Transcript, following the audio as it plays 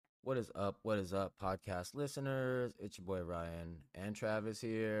What is up? What is up, podcast listeners? It's your boy Ryan and Travis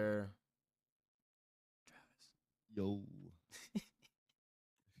here. Yo,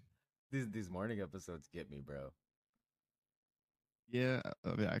 Travis. These morning episodes get me, bro. yeah,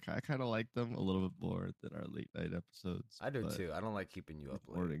 I mean, I kind of like them a little bit more than our late night episodes, I do but too. I don't like keeping you these up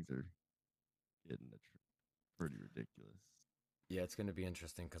late. mornings are getting pretty ridiculous. Yeah, it's gonna be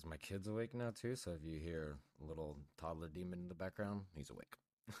interesting because my kid's awake now too. So if you hear a little toddler demon in the background, he's awake.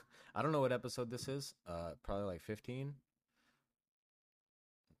 I don't know what episode this is. Probably like 15,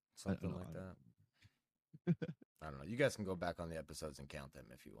 I don't something know. like that. I don't know. You guys can go back on the episodes and count them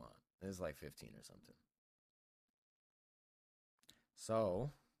if you want. It's like 15 or something.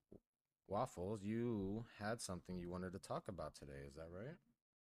 So, Waffles, you had something you wanted to talk about today. Is that right?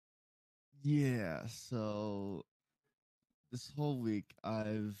 Yeah, so this whole week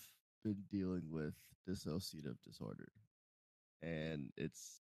I've been dealing with dissociative disorder, and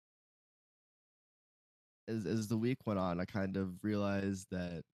it's as the week went on, I kind of realized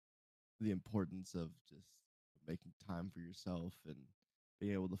that the importance of just making time for yourself and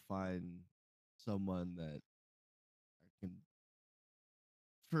being able to find someone that can,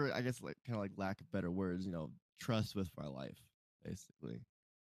 for I guess, like kind of like lack of better words, trust with my life, basically.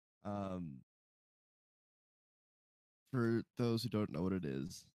 Um, for those who don't know what it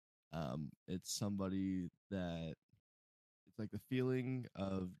is, it's somebody that it's like the feeling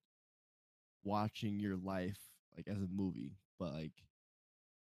of watching your life like as a movie, but like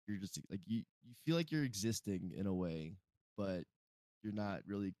you're just like you feel like you're existing in a way, but you're not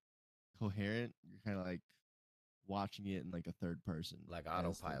really coherent. You're kind of like watching it in like a third person Like as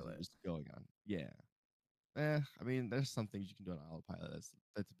things are autopilot. just going on. Yeah. I mean, there's some things you can do on autopilot.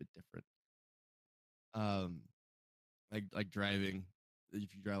 That's a bit different. Um, like driving. If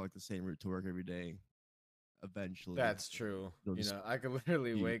you drive like the same route to work every day, eventually That's true. you'll just I could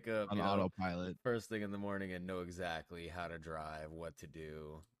literally be wake up, on autopilot. first thing in the morning and know exactly how to drive, what to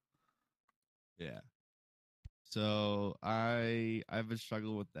do. Yeah. So I've been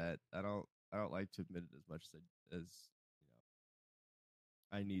struggling with that. I don't like to admit it as much as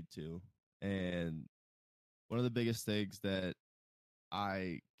I need to. And one of the biggest things that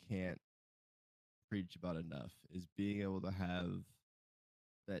I can't preach about enough is being able to have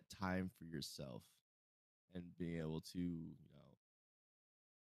that time for yourself and being able to,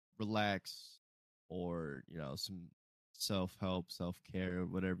 relax or, some self-help, self-care,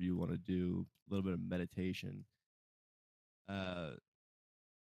 whatever you want to do, a little bit of meditation. Uh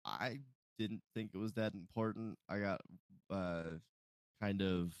I didn't think it was that important. I got uh kind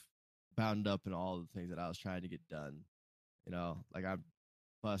of bound up in all the things that I was trying to get done. Like I'm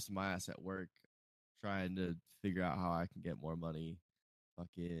busting my ass at work trying to figure out how I can get more money,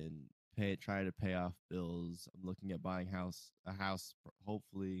 fucking trying to pay off bills. I'm looking at buying a house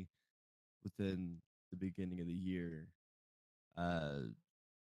hopefully within the beginning of the year. Uh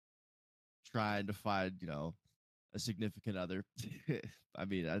Trying to find, a significant other. I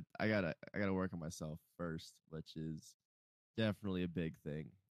mean, I gotta work on myself first, which is definitely a big thing.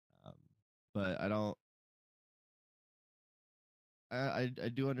 Um, but I don't. I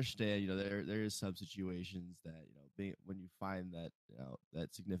do understand. There is some situations that being, when you find that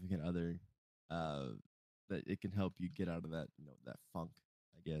that significant other, uh, that it can help you get out of that funk,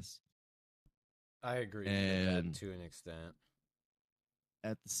 I guess. I agree with that And to an extent.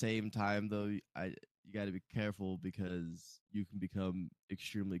 at the same time, though, you got to be careful because you can become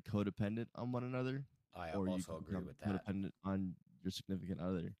extremely codependent on one another, I or you also can agree become with that codependent on your significant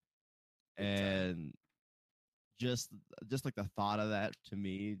other. big time. And just just like the thought of that to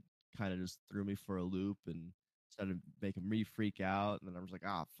me kind of just threw me for a loop and started making me freak out. And then I was like,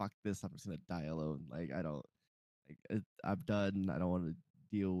 ah, fuck this! I'm just gonna die alone. Like I don't I'm done. I don't want to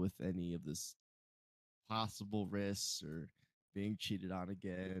deal with any of this possible risks or being cheated on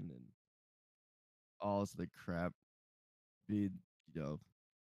again and all this other crap, being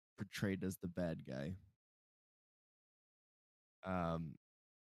portrayed as the bad guy. Um,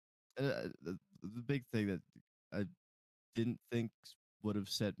 the big thing that I didn't think would have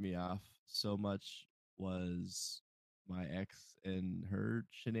set me off so much was my ex and her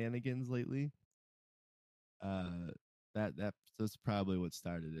shenanigans lately. Uh, that's probably what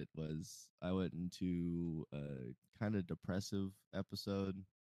started it. Was I went into a kind of depressive episode,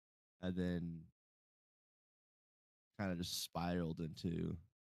 and then kind of just spiraled into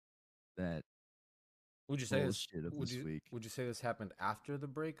that Would you say this? bullshit of this week. Would you say this happened after the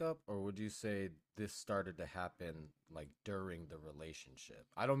breakup, or would you say this started to happen like during the relationship?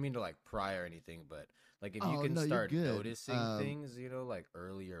 I don't mean to like pry or anything, but like if you Oh can no, you're start good. noticing things, like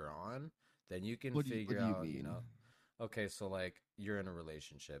earlier on, then you can What do you figure what do you out, mean? Okay, so like you're in a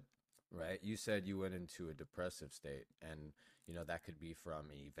relationship, right? You said you went into a depressive state, and that could be from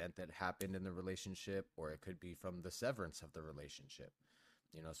an event that happened in the relationship, or it could be from the severance of the relationship.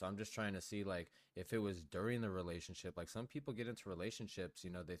 So I'm just trying to see like if it was during the relationship. Like some people get into relationships,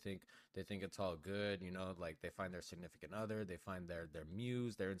 they think it's all good, like they find their significant other, they find their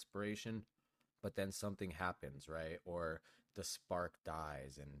muse, their inspiration, but then something happens, right? Or the spark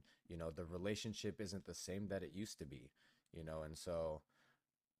dies, and the relationship isn't the same that it used to be. And so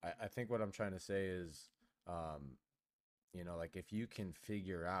I think what I'm trying to say is, um, like if you can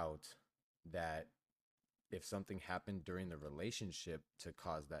figure out that if something happened during the relationship to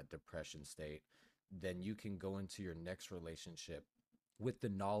cause that depression state, then you can go into your next relationship with the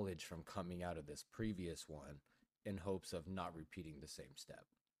knowledge from coming out of this previous one in hopes of not repeating the same step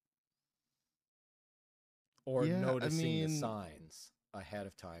or Yeah, I noticing the mean, signs ahead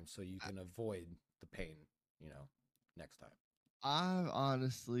of time so you can avoid the pain, you know, next time. I've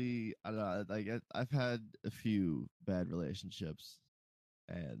honestly, I don't know, like I've had a few bad relationships,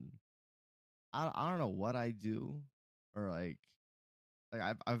 and I don't know what I do, or like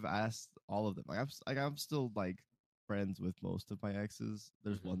I've asked all of them. I'm still like friends with most of my exes.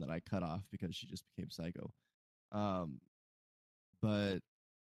 There's Mm-hmm. one that I cut off because she just became psycho. Um, but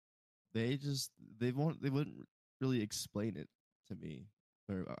they just they wouldn't really explain it to me.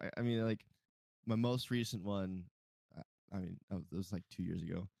 Or I mean, like my most recent one, I mean, it was like 2 years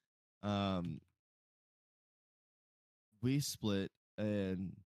ago. Um, we split,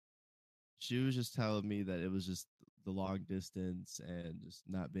 and she was just telling me that it was just the long distance and just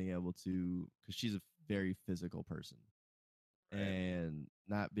not being able to, because she's a very physical person, Right. and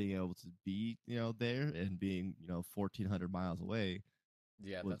not being able to be there, and being 1,400 miles away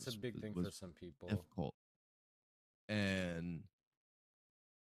Yeah, was that's a big thing for was some people. difficult. And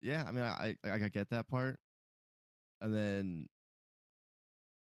yeah, I mean, I get that part. And then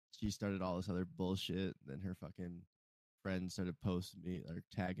she started all this other bullshit. Then her fucking friends started posting me or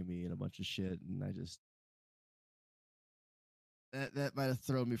tagging me in a bunch of shit, and I just, that might have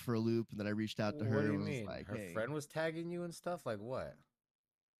thrown me for a loop. And then I reached out to What her do you and was mean? like, Her "Hey, friend was tagging you and stuff? Like what?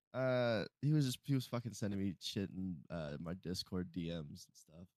 he was fucking sending me shit in my Discord DMs and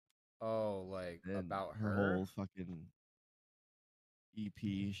stuff, Oh, like and about her her? whole fucking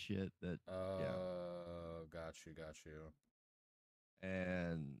EP shit that, yeah." Oh, got you, got you.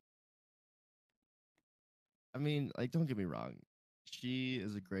 And I mean, like, don't get me wrong, she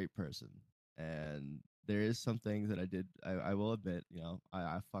is a great person, and there is some things that I will admit,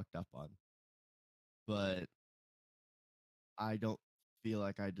 I fucked up on, but I don't feel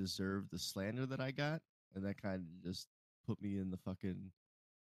like I deserve the slander that I got, and that kind of just put me in the fucking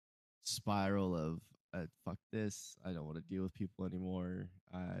spiral of, fuck this, I don't want to deal with people anymore.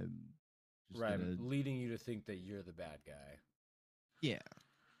 I'm just Right, gonna, leading you to think that you're the bad guy. yeah.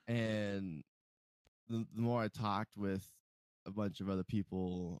 And the more I talked with a bunch of other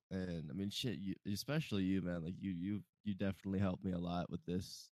people, and I mean, shit, you, especially you, man, like you definitely helped me a lot with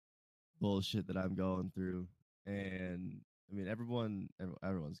this bullshit that I'm going through. And I mean,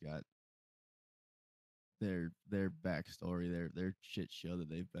 everyone's got their backstory, their shit show that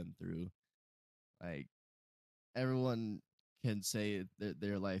they've been through. Like, everyone can say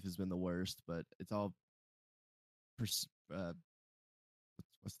their life has been the worst, but it's all pers- uh,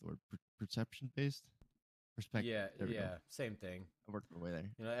 what's the word? Perception based perspective. Yeah, There we go. yeah, same thing. I worked my way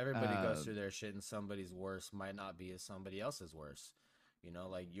there. Everybody goes through their shit, and somebody's worst might not be as somebody else's worst.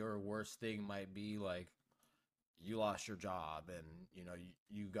 Like your worst thing might be like you lost your job, and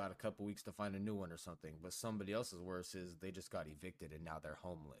you got a couple weeks to find a new one or something. But somebody else's worst is they just got evicted and now they're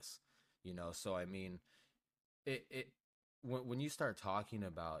homeless. So I mean, it when you start talking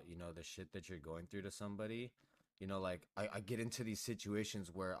about the shit that you're going through to somebody, like I get into these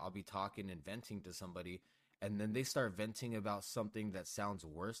situations where I'll be talking and venting to somebody, and then they start venting about something that sounds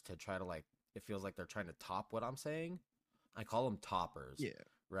worse to try to like, it feels like they're trying to top what I'm saying. I call them toppers, Yeah.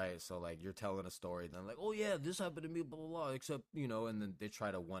 right? So like you're telling a story, then like, oh yeah, this happened to me, blah blah blah, except and then they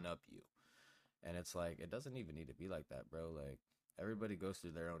try to one up you, and it's like it doesn't even need to be like that, bro. Like everybody goes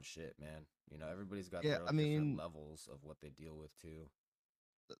through their own shit, man. Everybody's got Yeah, their I own different mean, levels of what they deal with too.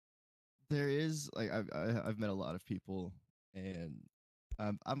 there is, like, I've met a lot of people, and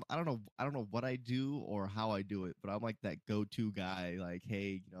I don't know what I do or how I do it, but I'm like that go-to guy. Like,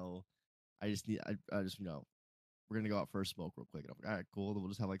 hey, I just, we're gonna go out for a smoke real quick. And I'm like, all right, cool. Then we'll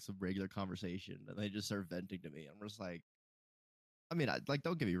just have like some regular conversation, and they just start venting to me. I'm just like, I mean, like,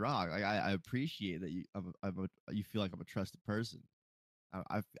 don't get me wrong. Like, I appreciate that you feel like I'm a trusted person.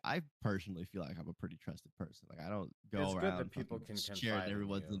 I personally feel like I'm a pretty trusted person. Like, I don't go It's good around that people fucking can sharing confide in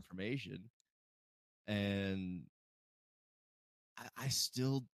everyone's you. information. And I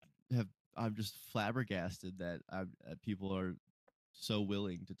still have. I'm just flabbergasted that people are so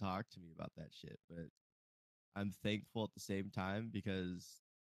willing to talk to me about that shit. But I'm thankful at the same time because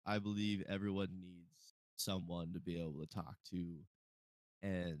I believe everyone needs someone to be able to talk to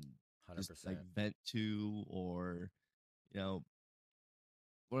and just like 100%. vent to, or you know,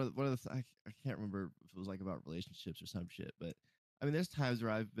 I can't remember if it was like about relationships or some shit, but I mean, there's times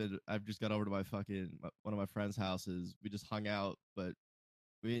where I've just got over to one of my friends' houses. We just hung out, but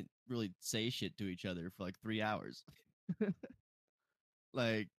we didn't really say shit to each other for like 3 hours.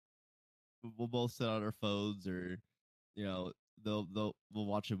 Like we'll both sit on our phones, or you know, we'll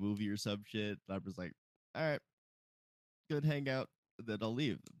watch a movie or some shit. And I'm just like, all right, good hangout. Then I'll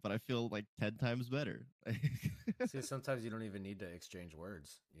leave, but I feel like 10 times better. See, sometimes you don't even need to exchange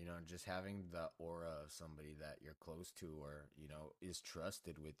words. Just having the aura of somebody that you're close to, or is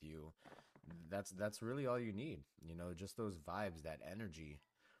trusted with you. That's really all you need. Just those vibes, that energy.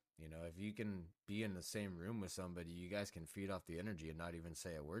 If you can be in the same room with somebody, you guys can feed off the energy and not even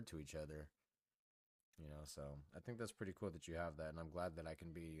say a word to each other. So I think that's pretty cool that you have that, and I'm glad that I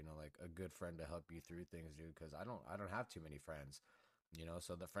can be, like a good friend to help you through things, dude. Because I don't have too many friends.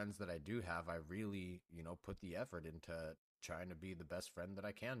 So the friends that I do have, I really, put the effort into trying to be the best friend that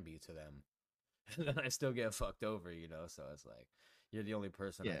I can be to them. And then I still get fucked over, so it's like you're the only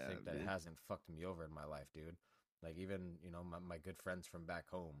person I Yeah, think that hasn't fucked me over in my life, dude. Like, even, my good friends from back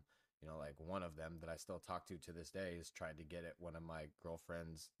home, like one of them that I still talk to this day is trying to get at one of my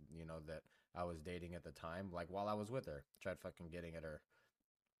girlfriends, that I was dating at the time, like while I was with her, tried fucking getting at her.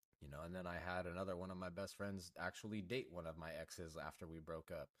 And then I had another one of my best friends actually date one of my exes after we broke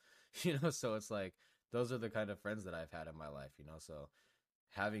up. So it's like those are the kind of friends that I've had in my life, so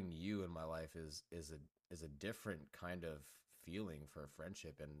having you in my life is a different kind of feeling for a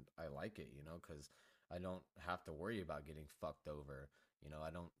friendship, and I like it, because I don't have to worry about getting fucked over.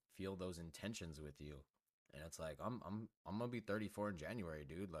 I don't feel those intentions with you. And it's like I'm gonna be 34 in January,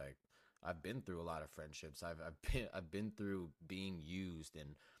 dude. Like, I've been through a lot of friendships. I've been through being used,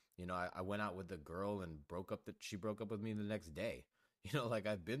 and I went out with a girl and she broke up with me the next day. Like,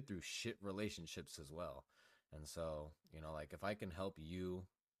 I've been through shit relationships as well. And so, like, if I can help you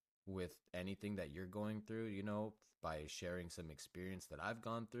with anything that you're going through, by sharing some experience that I've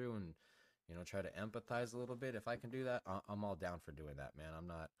gone through, and, try to empathize a little bit, if I can do that, I'm all down for doing that, man.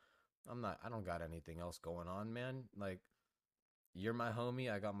 I don't got anything else going on, man. Like, you're my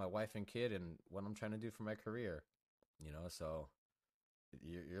homie. I got my wife and kid and what I'm trying to do for my career, so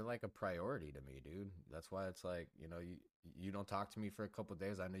you're like a priority to me, dude. That's why it's like, you don't talk to me for a couple of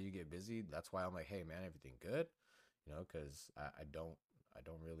days. I know you get busy. That's why I'm like, hey, man, everything good? Because I don't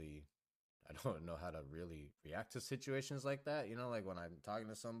really, I don't know how to really react to situations like that. Like when I'm talking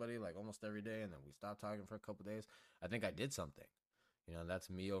to somebody like almost every day and then we stop talking for a couple of days, I think I did something. That's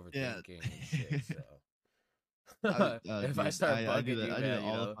me yeah. overthinking and shit. So if I Dude, start I do bugging that. you, I do that man,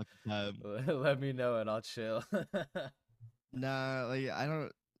 all the fucking time. let me know and I'll chill. Nah, like I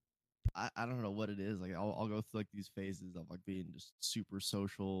don't know what it is. Like I'll go through like these phases of like being just super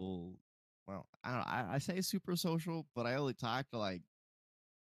social. Well, I don't know. I say super social, but I only talk to like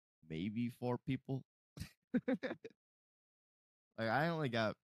maybe 4 people. Like I only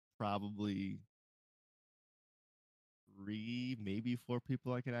got probably 3, maybe 4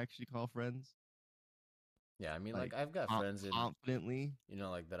 people I can actually call friends. Yeah, I mean, Like like, I've got friends in, confidently.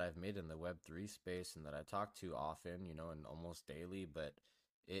 like, that I've made in the Web3 space and that I talk to often, and almost daily, but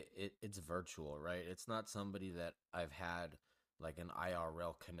it's virtual, right? It's not somebody that I've had like an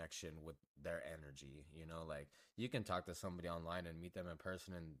IRL connection with their energy, like, you can talk to somebody online and meet them in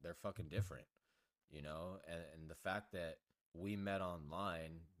person and they're fucking different, and the fact that we met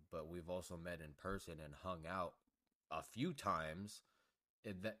online, but we've also met in person and hung out a few times,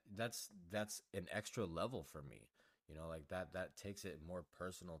 that's an extra level for me. Like, that takes it more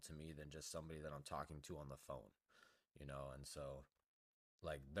personal to me than just somebody that I'm talking to on the phone. And so,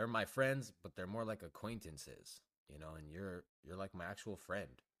 like, they're my friends, but they're more like acquaintances. And you're like my actual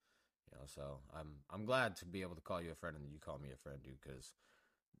friend. So I'm glad to be able to call you a friend and you call me a friend, dude, because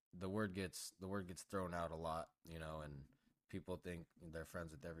the word gets thrown out a lot, and people think they're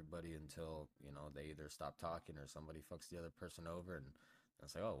friends with everybody until they either stop talking or somebody fucks the other person over, and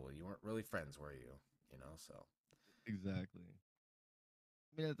it's like, oh, well, you weren't really friends, were you? So Exactly.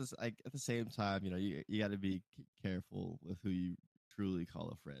 I mean, at the same time, you got to be careful with who you truly call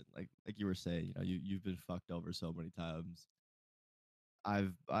a friend. Like you were saying, you've been fucked over so many times.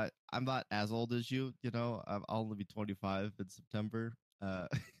 I'm not as old as you. I'll only be 25 in September. yeah,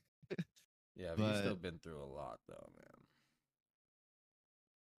 but you've But still been through a lot, though,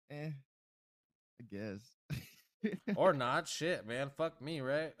 man. I guess. Or not. Shit, man. Fuck me,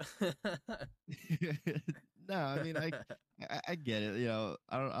 right? No, I mean, I get it. You know,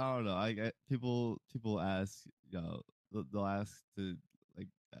 I don't know. People ask, you know, they'll ask to like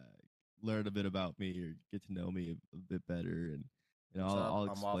learn a bit about me or get to know me a bit better, and you know, What's up? I'll I'm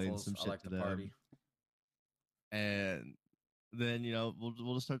explain Waffles. some I shit like to to them, party. and then you know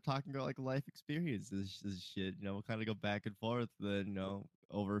we'll just start talking about like life experiences and shit. You know, we'll kind of go back and forth. Then you know,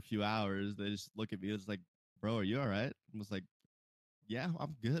 over a few hours, they just look at me. It's like, bro, are you all right? I was like, yeah,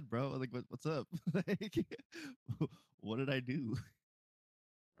 I'm good, bro. Like, what's up? Like, what did I do?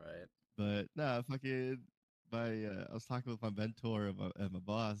 Right. But no, fucking my I was talking with my mentor and my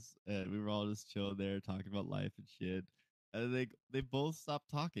boss, and we were all just chilling there talking about life and shit. And they both stopped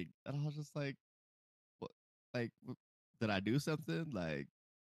talking, and I was just like, what? Like, did I do something? Like,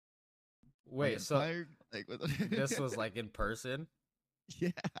 am I Wait, getting so fired? Like, what? this was like in person?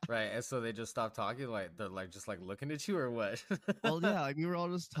 Yeah. Right. And so they just stopped talking, like they're like just like looking at you or what? Well, yeah, like we were all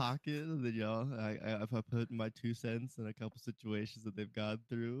just talking, and then you know, I put my 2 cents in a couple situations that they've gone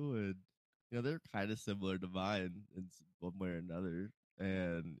through, and you know, they're kind of similar to mine in one way or another,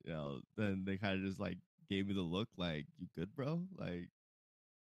 and you know, then they kind of just like gave me the look, like, "You good, bro? Like,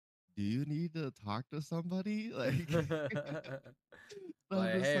 do you need to talk to somebody?" Like, I'm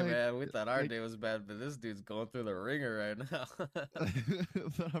Like, just hey man, we thought our like, day was bad, but this dude's going through the ringer right now.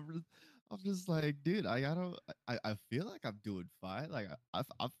 but I'm just like, dude, I don't, I feel like I'm doing fine. Like,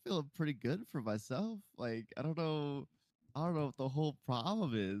 I'm feeling pretty good for myself. Like, I don't know what the whole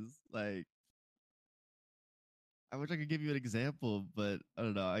problem is. Like, I wish I could give you an example, but I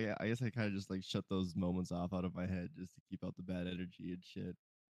don't know. I guess I kind of just like shut those moments off out of my head just to keep out the bad energy and shit.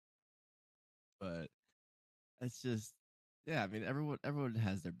 But it's just, yeah. I mean, everyone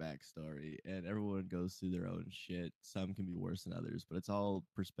has their backstory, and everyone goes through their own shit. Some can be worse than others, but it's all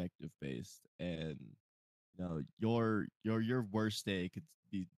perspective based. And you know, your worst day could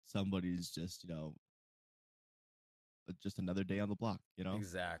be somebody's just, you know, just another day on the block, you know.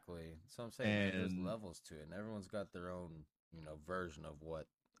 Exactly. So I'm saying, man, there's And levels to it, and everyone's got their own, version of what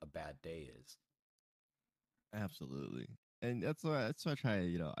a bad day is. absolutely, and that's why I try,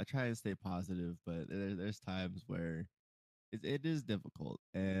 you know, I try to stay positive, but there's times where it is difficult,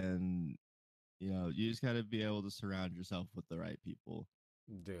 and you know, you just got to be able to surround yourself with the right people.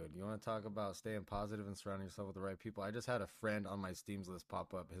 Dude, you want to talk about staying positive and surrounding yourself with the right people? I just had a friend on my Steams list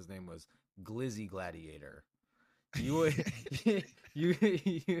pop up. His name was Glizzy Gladiator. You would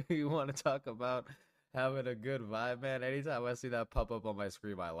you want to talk about having a good vibe, man? Anytime I see that pop up on my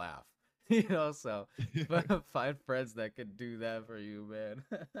screen, I laugh. So find friends that can do that for you, man.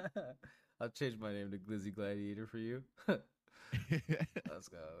 I'll change my name to Glizzy Gladiator for you. Let's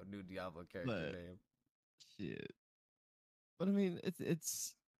go. New Diablo character But name. shit. But I mean,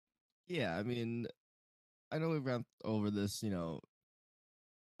 it's yeah. I mean, I know we've gone over this, you know,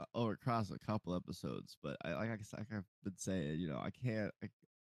 over across a couple episodes, but like I've been saying, you know, I can't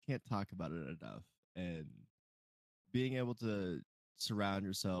talk about it enough. And being able to surround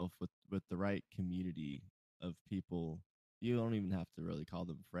yourself with the right community of people, you don't even have to really call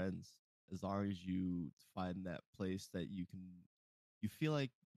them friends, as long as you find that place that you feel like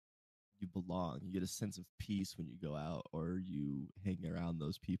you belong. You get a sense of peace when you go out or you hang around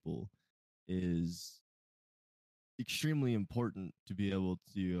those people is extremely important to be able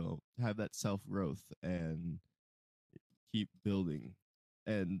to, you know, have that self growth and keep building.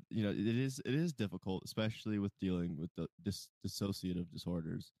 And you know, it is difficult, especially with dealing with the dissociative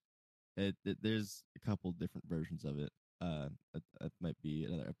disorders. There's a couple different versions of it. That might be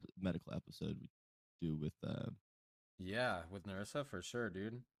another medical episode we do with Yeah, with Narissa for sure,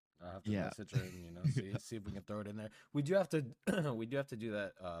 dude. I'll have to yeah. message her and see if we can throw it in there. We do have to we do have to do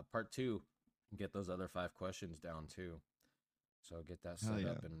that part two, and get those other 5 questions down too. So get that Hell set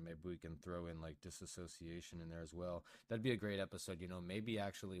yeah. up, and maybe we can throw in like disassociation in there as well. That'd be a great episode. Maybe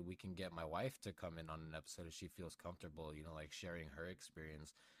actually we can get my wife to come in on an episode if she feels comfortable. Like sharing her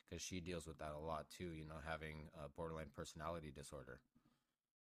experience because she deals with that a lot too. Having a borderline personality disorder.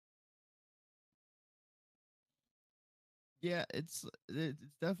 Yeah, it's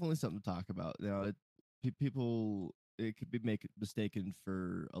definitely something to talk about. You know, people, it could be mistaken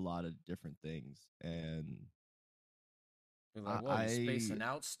for a lot of different things, and You're like, I, whoa, you I spacing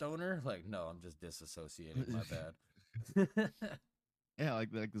out, stoner? Like, no, I'm just disassociating. My bad. yeah,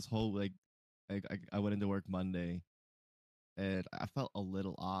 like this whole I went into work Monday and I felt a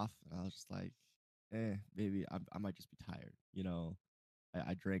little off, and I was just like, maybe I might just be tired. You know,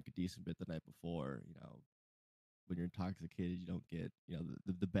 I drank a decent bit the night before. You know, when you're intoxicated, you don't get, you know,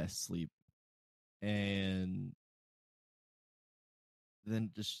 the best sleep, and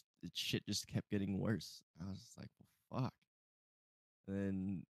then just shit just kept getting worse. I was just like, well, fuck. And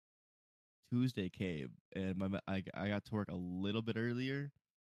then Tuesday came, and I got to work a little bit earlier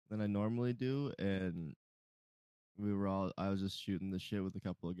than I normally do, and I was just shooting the shit with a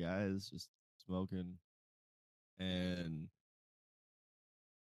couple of guys, just smoking, and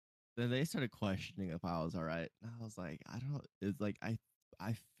then they started questioning if I was all right. And I was like, I don't. It's like I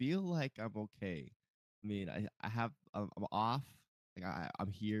feel like I'm okay. I mean, I'm off. Like I'm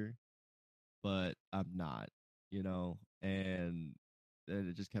here, but I'm not. You know, and then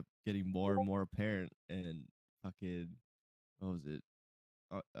it just kept getting more and more apparent. And fucking, what was it?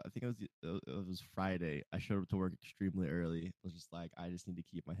 I think it was Friday. I showed up to work extremely early. I was just like, I just need to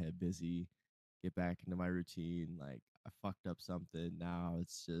keep my head busy, get back into my routine. Like I fucked up something. Now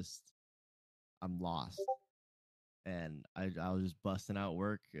it's just I'm lost. And I was just busting out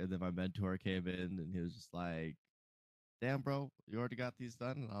work, and then my mentor came in, and he was just like, "Damn, bro, you already got these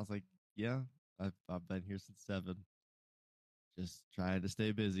done?" And I was like, "Yeah, I've been here since 7, just trying to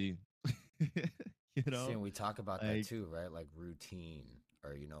stay busy." you See, know, and we talk about that like too, right? Like routine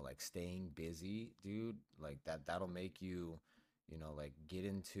or, like staying busy, dude. Like that'll make you, like get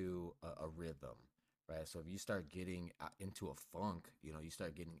into a rhythm, right? So if you start getting into a funk, you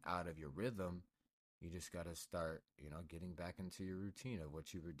start getting out of your rhythm, you just got to start, getting back into your routine of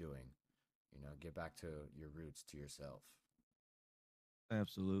what you were doing. Get back to your roots, to yourself.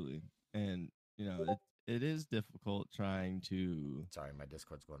 absolutely. And it is difficult trying to. Sorry, my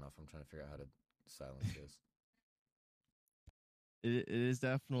Discord's going off. I'm trying to figure out how to silence this. It is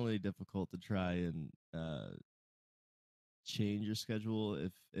definitely difficult to try and change your schedule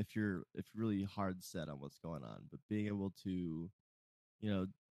if you're really hard set on what's going on. But being able to, you know,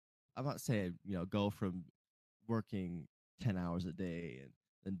 I'm not saying go from working 10 hours a day and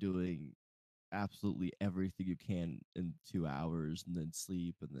then doing absolutely everything you can in 2 hours and then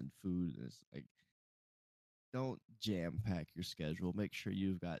sleep and then food. And it's like, don't jam pack your schedule. Make sure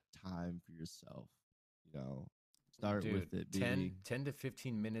you've got time for yourself. You know, start Dude, with it 10, being 10 to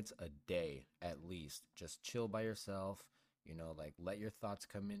 15 minutes a day at least. Just chill by yourself. Like let your thoughts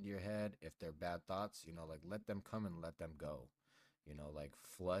come into your head. If they're bad thoughts, like let them come and let them go. Like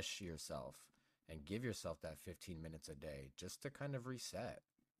flush yourself and give yourself that 15 minutes a day just to kind of reset.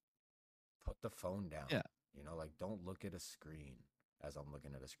 Put the phone down. yeah. Like don't look at a screen as I'm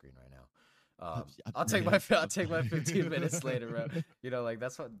looking at a screen right now. I'll take Yeah, I'll take my 15 minutes later, bro. Like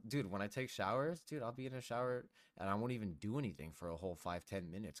that's what, dude. When I take showers, dude, I'll be in a shower and I won't even do anything for a whole 5-10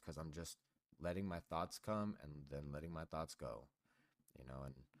 minutes because I'm just letting my thoughts come and then letting my thoughts go.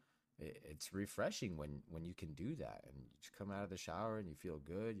 And it's refreshing when you can do that and you just come out of the shower and you feel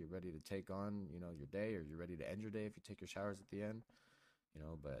good. You're ready to take on your day, or you're ready to end your day if you take your showers at the end.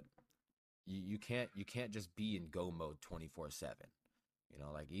 But you can't just be in go mode 24/7.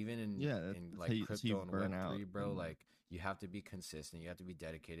 Like even in yeah. in That's like how you crypto and burn out. Web3, bro, And like you have to be consistent, you have to be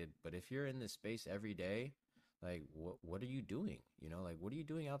dedicated. But if you're in this space every day, like what are you doing? Like what are you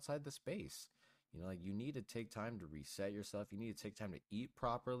doing outside the space? Like you need to take time to reset yourself. You need to take time to eat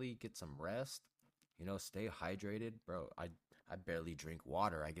properly, get some rest, stay hydrated. Bro, I barely drink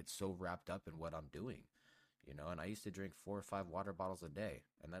water. I get so wrapped up in what I'm doing. And I used to drink 4 or 5 water bottles a day,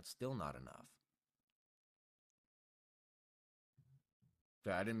 and that's still not enough.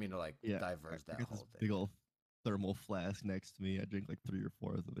 So I didn't mean to like yeah, diverge I that got this whole thing. big old thermal flask next to me. I drink like 3 or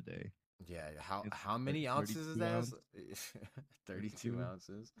 4 of them a day. Yeah, how It's how many ounces is 32 that? ounce, 32 32,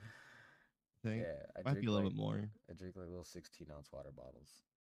 ounces. I think. Yeah, I Might be drink a little like bit more. I drink like little 16-ounce water bottles.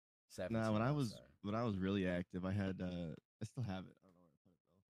 Nah, 17 ounce, sorry. when I was really active, I had I still have it. I don't know where to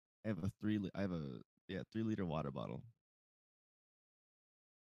put it though. I have a yeah 3 liter water bottle.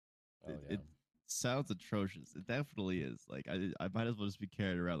 Oh It yeah. sounds atrocious. It definitely is. Like I might as well just be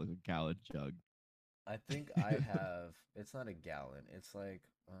carrying around like a gallon jug. I think I have, it's not a gallon. It's like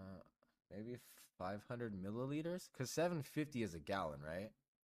maybe 500 milliliters, cuz 750 is a gallon, right?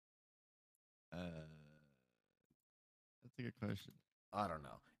 uh, that's a good question. I don't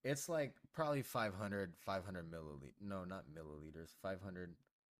know. It's like probably 500 milliliters. No, not milliliters. 500.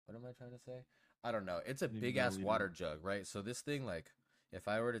 What am I trying to say? I don't know. It's a How many big ass milliliters? water jug, right? So this thing, like, if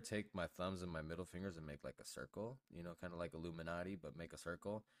I were to take my thumbs and my middle fingers and make like a circle, kind of like Illuminati, but make a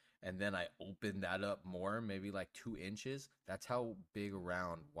circle, and then I open that up more, maybe like 2 inches. That's how big,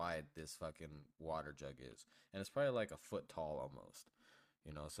 around, wide this fucking water jug is, and it's probably like a foot tall almost.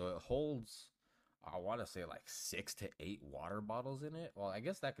 So it holds, I want to say like 6 to 8 water bottles in it. Well, I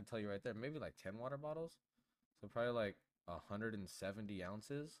guess that could tell you right there. Maybe like 10 water bottles. So probably like 170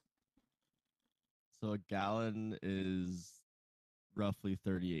 ounces. So a gallon is roughly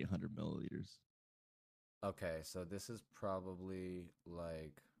 3,800 milliliters. Okay, so this is probably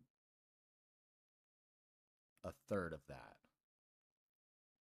like a third of that.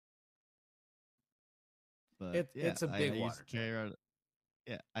 But yeah, It's a I big used water to jug. carry around.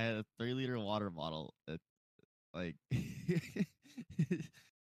 Yeah, I had a 3 liter water bottle. Like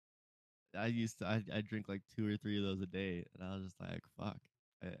I drink like 2 or 3 of those a day, and I was just like, fuck.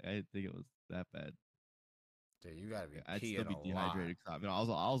 I didn't think it was that bad. Dude, you gotta be I'd still peeing be a lot. dehydrated. 'Cause I was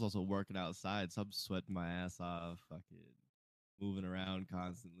also working outside, so I'm sweating my ass off, fucking moving around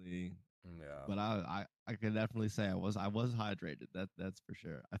constantly. Yeah. But I can definitely say I was hydrated. That's for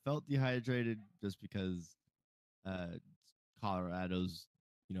sure. I felt dehydrated just because uh Colorado's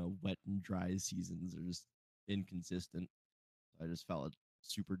wet and dry seasons are just inconsistent. I just felt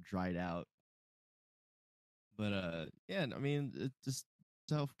super dried out. But yeah, I mean, it just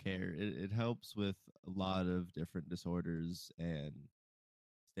self care. It helps with a lot of different disorders and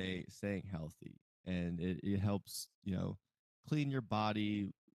staying healthy, and it helps clean your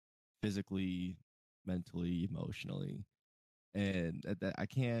body physically, mentally, emotionally, and that I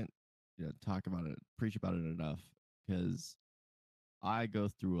can't talk about it, preach about it enough because I go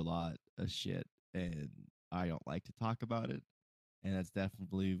through a lot of shit and I don't like to talk about it, and that's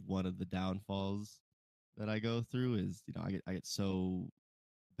definitely one of the downfalls that I go through is I get so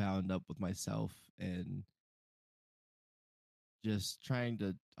bound up with myself and just trying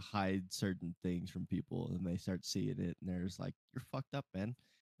to hide certain things from people, and they start seeing it and they're just like, you're fucked up, man.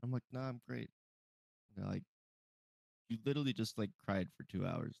 I'm like, no, I'm great. And they're like, you literally just like cried for 2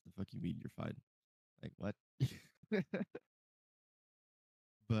 hours. The fuck you mean you're fine? Like what?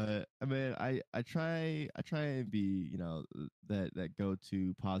 But I mean, I try and be that go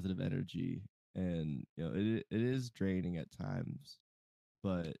to positive energy, and it is draining at times,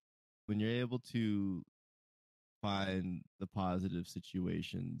 but when you're able to find the positive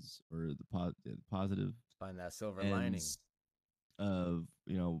situations or the positive Find that silver lining. ends of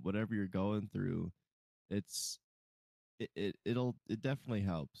whatever you're going through, it's it definitely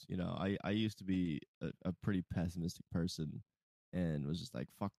helps. I used to be a pretty pessimistic person and was just like,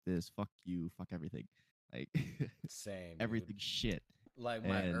 fuck this, fuck you, fuck everything, like Same, dude. everything shit. Like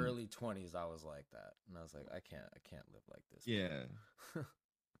my And early 20s, I was like that. And I was like, I can't live like this, yeah, bro.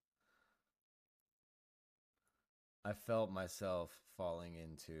 I felt myself falling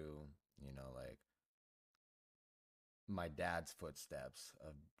into, like my dad's footsteps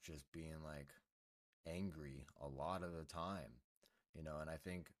of just being like angry a lot of the time, and I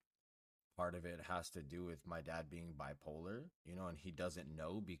think part of it has to do with my dad being bipolar, and he doesn't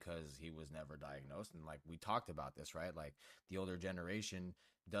know because he was never diagnosed. And like we talked about this, right? Like the older generation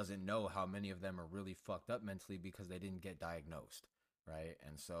doesn't know how many of them are really fucked up mentally because they didn't get diagnosed, right?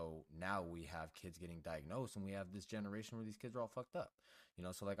 And so now we have kids getting diagnosed, and we have this generation where these kids are all fucked up,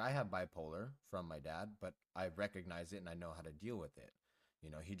 So like I have bipolar from my dad, but I recognize it and I know how to deal with it.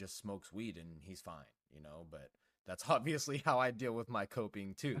 He just smokes weed and he's fine, but that's obviously how I deal with my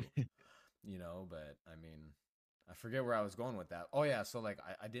coping too, but I mean, I forget where I was going with that. Oh yeah, so like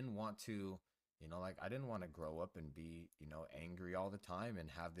I didn't want to, like I didn't want to grow up and be, angry all the time and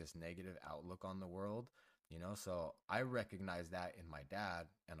have this negative outlook on the world, so I recognize that in my dad,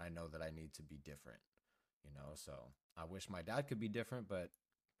 and I know that I need to be different, so I wish my dad could be different, but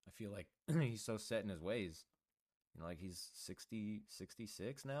I feel like he's so set in his ways, like he's 60,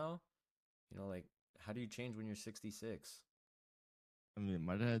 66 now, like how do you change when you're 66? I mean,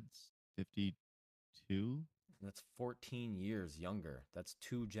 my dad's 52. That's 14 years younger. That's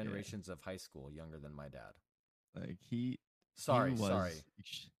two Yeah, generations of high school younger than my dad. like he Sorry. was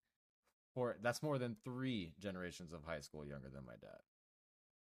That's more than three generations of high school younger than my dad.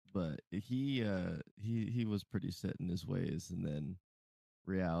 but he was pretty set in his ways, and then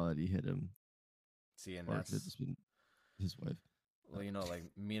reality hit him, See, and or could have that's just been his wife. well, like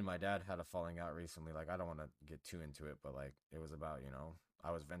me and my dad had a falling out recently. Like I don't want to get too into it, but like it was about,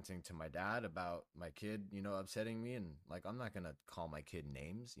 I was venting to my dad about my kid, upsetting me, and like I'm not gonna call my kid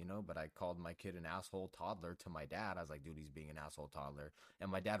names, but I called my kid an asshole toddler to my dad. I was like, dude, he's being an asshole toddler. And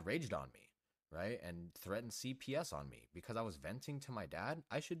my dad raged on me, right? And threatened CPS on me because I was venting to my dad.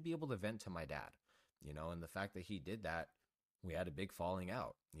 I should be able to vent to my dad, and the fact that he did that, we had a big falling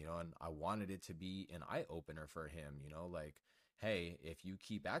out, and I wanted it to be an eye opener for him, like, hey, if you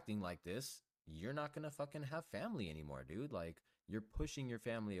keep acting like this, you're not gonna fucking have family anymore, dude. Like, you're pushing your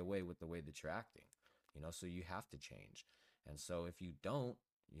family away with the way that you're acting, so you have to change. And so if you don't,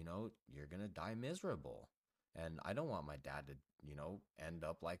 you're gonna die miserable. And I don't want my dad to, end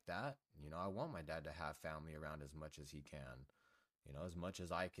up like that. I want my dad to have family around as much as he can, as much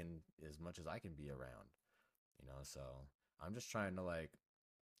as I can be around, so I'm just trying to like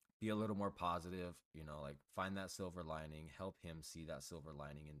be a little more positive, like find that silver lining, help him see that silver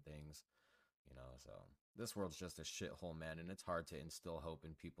lining in things, so This world's just a shithole, man, and it's hard to instill hope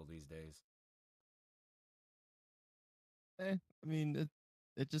in people these days. I mean,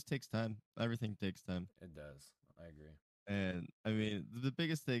 it just takes time. Everything takes time. It does. I agree. And I mean, the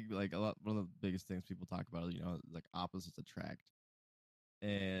biggest thing, like one of the biggest things people talk about, like opposites attract.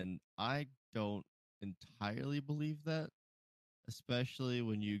 And I don't entirely believe that, especially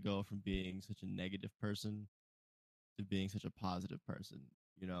when you go from being such a negative person to being such a positive person.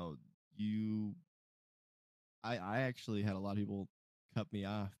 You know, you, I actually had a lot of people cut me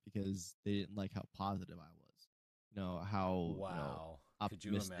off because they didn't like how positive I was. How, Wow. Could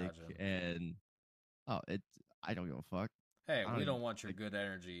you optimistic imagine? and, oh, I don't give a fuck. Hey, I don't we even don't want your like. good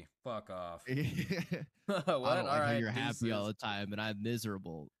energy. Fuck off. What? I don't All like how right, you're happy all deuces. the time and I'm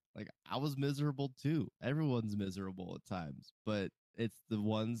miserable. Like I was miserable too. Everyone's miserable at times, but it's the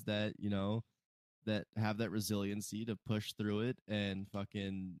ones that, that have that resiliency to push through it and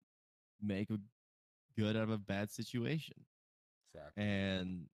fucking make a good out of a bad situation. Exactly.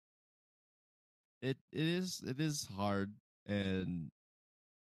 And it is hard, and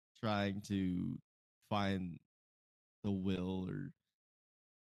trying to find the will or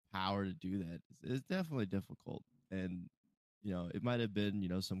power to do that is definitely difficult. And it might have been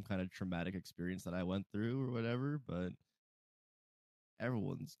some kind of traumatic experience that I went through or whatever, but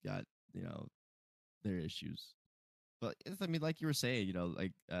everyone's got you know their issues. But I mean, like you were saying,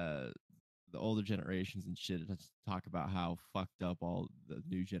 like the older generations and shit talk about how fucked up all the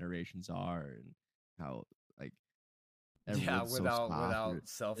new generations are, and how like Yeah, everyone's so soft, or without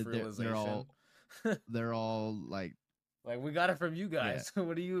self they're realization. all they're all like, Like we got it from you yeah. guys.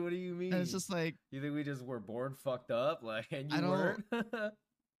 What do you And it's mean? just like, You think we just were born fucked up? Like and I you don't weren't?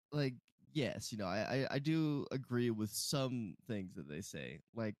 like, yes, I do agree with some things that they say.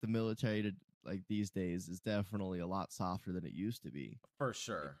 Like the military to like these days is definitely a lot softer than it used to be. For Like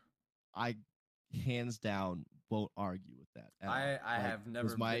sure. I hands down won't argue with that at all. I Like, have was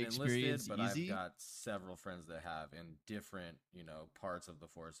never my been enlisted, experience but I've easy? got several friends that have in different, parts of the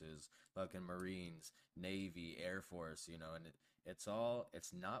forces, like in Marines, Navy, Air Force, and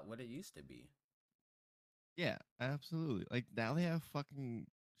it's not what it used to be. Yeah, absolutely. Like now they have fucking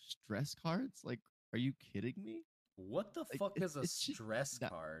stress cards. Like, are you kidding me? What the Like fuck is a it should stress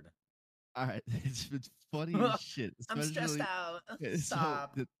not. card? All right, it's funny as shit, I'm stressed especially. out. So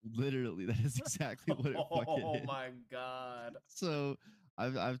Stop. literally, that is exactly what it fucking Oh is. my god. So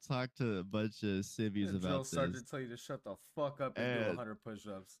I've talked to a bunch of The civvies about drill this, sergeant tell you to shut the fuck up and do and 100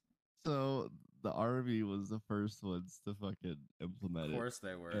 push-ups. so the army was the first ones to fucking Of implement it, course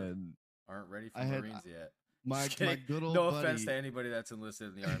they were. and Aren't ready for I had Marines yet. my Just my kidding. good No old offense to buddy, anybody that's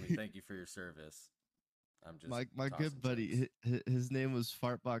enlisted in the army. Thank you for your service. I'm just my tossing good jokes. buddy. His name was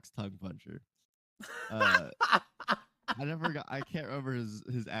Fartbox Tongue Puncher. Uh, I can't remember his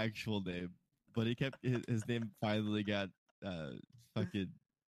actual name, but he kept his name finally got uh fucking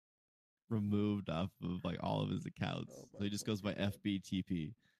removed off of like all of his accounts. Oh my So he just goes by fucking god.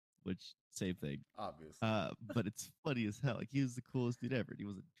 FBTP, which same thing. Obviously. But it's funny as hell. Like he was the coolest dude ever. He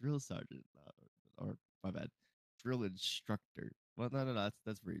was a drill sergeant, or my bad, drill instructor. Well, no,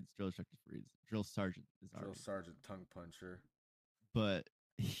 that's Marines. Drill instructor is Marines. Drill sergeant is Drill Army. sergeant tongue puncher. But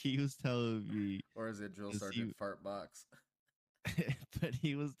he was telling me, Or is it drill 'cause sergeant fart box? but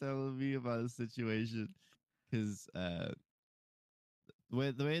he was telling me about a situation because the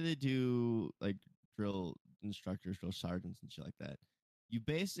way they do like drill instructors, drill sergeants, and shit like that, you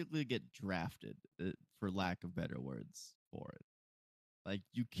basically get drafted, for lack of better words for it. Like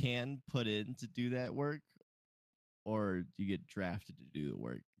you can put in to do that work, or you get drafted to do the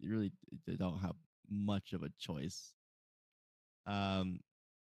work. You really don't have much of a choice. Um,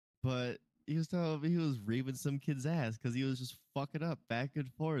 but he was telling me he was reaming some kid's ass because he was just fucking up back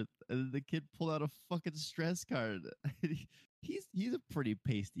and forth, and then the kid pulled out a fucking stress card. He's a pretty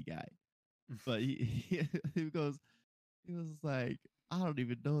pasty guy, but he goes, he was like, I don't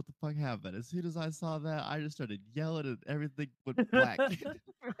even know what the fuck happened. As soon as I saw that, I just started yelling and everything went black.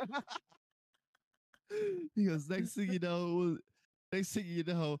 He goes, next thing you know,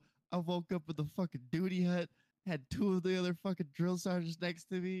 I woke up in the fucking duty hut, had two of the other fucking drill sergeants next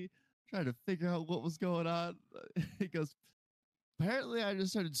to me, trying to figure out what was going on. He goes, apparently I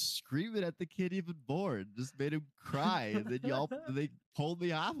just started screaming at the kid even more and just made him cry, and then they pulled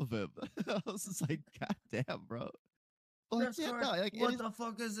me off of him. I was just like, God damn, bro. Like, Stress yeah, card? no, like What the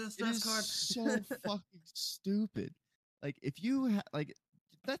fuck is this it stress is card? so fucking stupid. Like if like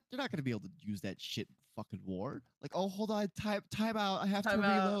that, you're not gonna be able to use that shit in fucking war. Like, oh, hold on, time out. I have to Time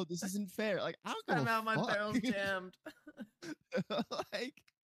out. reload. This isn't fair. Like, I don't Time give out. My a fuck. barrel's jammed. like,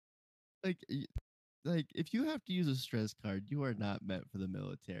 like, like, if you have to use a stress card, you are not meant for the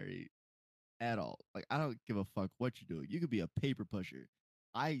military at all. Like, I don't give a fuck what you're doing. You could be a paper pusher.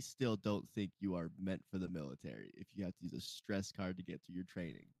 I still don't think you are meant for the military if you have to use a stress card to get to your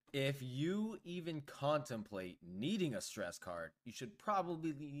training. If you even contemplate needing a stress card, you should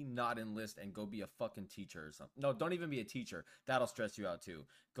probably not enlist and go be a fucking teacher or something. No, don't even be a teacher. That'll stress you out too.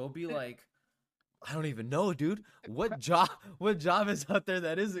 Go be like, I don't even know, dude. What job is out there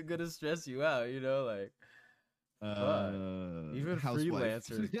that isn't gonna stress you out, like fuck. Even Housewife.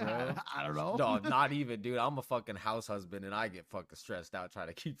 freelancers, bro. I don't know. No, not even, dude. I'm a fucking house husband and I get fucking stressed out trying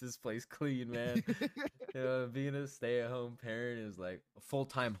to keep this place clean, man. Being a stay-at-home parent is like a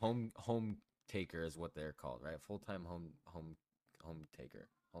full-time home taker is what they're called, right? Full-time home taker,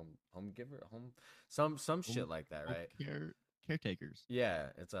 home giver, some shit like that, right? Caretakers. Yeah,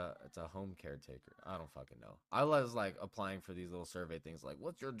 it's a home caretaker. I don't fucking know. I was like applying for these little survey things like,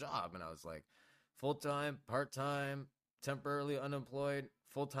 what's your job? And I was like, full-time, part-time, temporarily unemployed,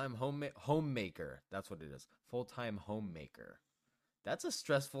 full-time homemaker. That's what it is. Full-time homemaker. That's a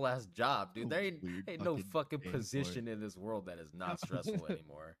stressful ass job, dude. There ain't no fucking position in this world that is not stressful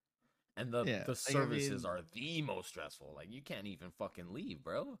anymore. And the services are the most stressful. Like, you can't even fucking leave,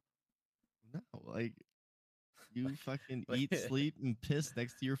 bro. No, like, you fucking eat, sleep, and piss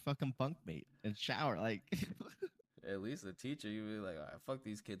next to your fucking bunkmate and shower. Like, at least a teacher, you be like, all right, fuck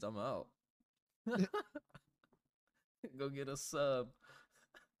these kids, I'm out. Go get a sub.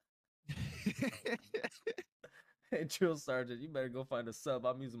 Hey, drill sergeant, you better go find a sub.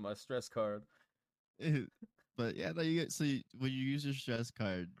 I'm using my stress card. But yeah, no, when you use your stress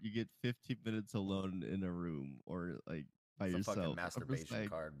card, you get 15 minutes alone in a room or like by it's yourself. A fucking masturbation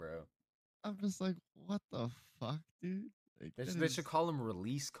card, bro. I'm just like, what the fuck, dude? Like, they should call them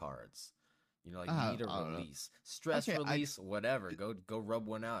release cards. You need a release, stress release, whatever. Go rub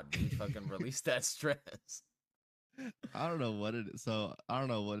one out, dude. Fucking release that stress. I don't know what it is. So I don't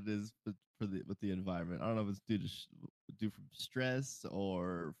know what it is with the environment. I don't know if it's due from stress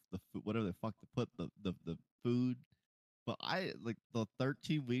or the food, whatever the fuck to put the food. But I like the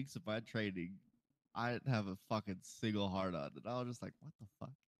 13 weeks of my training, I didn't have a fucking single hard on, and I was just like, what the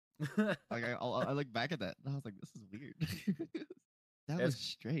fuck? Like I look back at that and I was like, this is weird. That was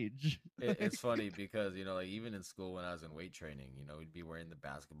strange. It's funny because like even in school when I was in weight training, we'd be wearing the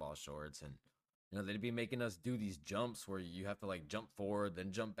basketball shorts and they'd be making us do these jumps where you have to like jump forward,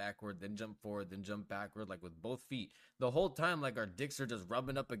 then jump backward, then jump forward, then jump backward, like with both feet. The whole time, like our dicks are just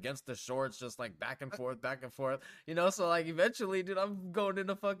rubbing up against the shorts, just like back and forth, back and forth. So like eventually, dude, I'm going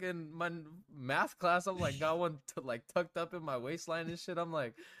into fucking my math class. I'm like got one like tucked up in my waistline and shit. I'm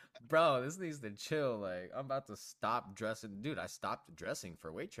like, bro, this needs to chill. Like I'm about to stop dressing. Dude, I stopped dressing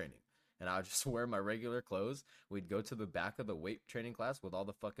for weight training. And I would just wear my regular clothes. We'd go to the back of the weight training class with all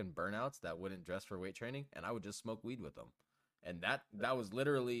the fucking burnouts that wouldn't dress for weight training, and I would just smoke weed with them. And that was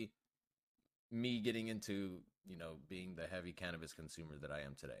literally me getting into, being the heavy cannabis consumer that I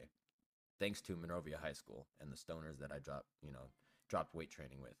am today. Thanks to Monrovia High School and the stoners that I dropped weight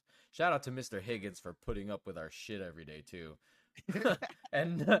training with. Shout out to Mr. Higgins for putting up with our shit every day too.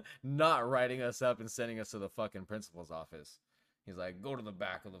 And not writing us up and sending us to the fucking principal's office. He's like, go to the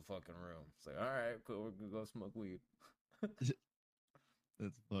back of the fucking room. It's like, all right, cool, we're gonna go smoke weed.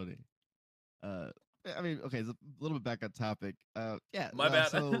 That's funny. I mean, okay, so a little bit back on topic. Yeah, my bad.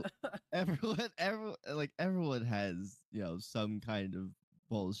 So everyone has some kind of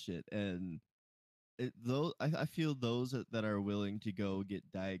bullshit, and I feel those that are willing to go get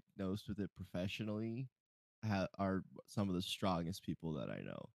diagnosed with it professionally are some of the strongest people that I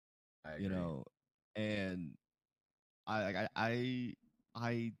know. I agree. And I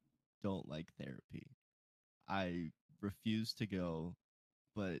don't like therapy. I refuse to go,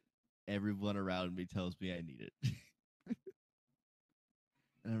 but everyone around me tells me I need it.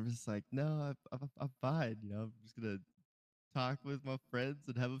 And I'm just like, no, I'm fine. I'm just gonna talk with my friends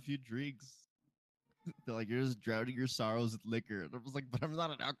and have a few drinks. They're like, you're just drowning your sorrows in liquor. And I was like, but I'm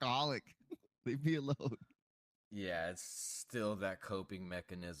not an alcoholic. Leave me alone. Yeah, it's still that coping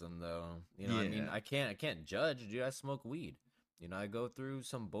mechanism, though. I mean, I can't judge, dude. I smoke weed. I go through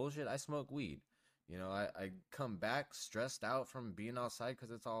some bullshit. I smoke weed. I come back stressed out from being outside because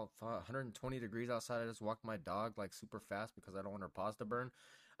it's all 120 degrees outside. I just walk my dog like super fast because I don't want her paws to burn.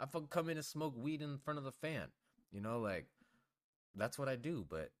 I fucking come in and smoke weed in front of the fan. Like that's what I do.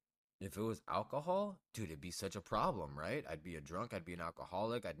 But if it was alcohol, dude, it'd be such a problem, right? I'd be a drunk. I'd be an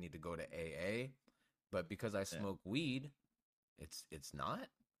alcoholic. I'd need to go to AA. But because I smoke weed, it's not.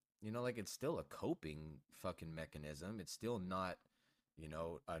 Like it's still a coping fucking mechanism. It's still not,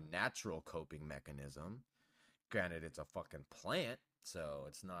 a natural coping mechanism. Granted, it's a fucking plant, so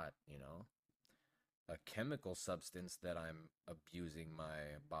it's not, a chemical substance that I'm abusing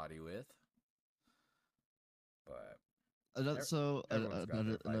my body with. But Another, so everyone's got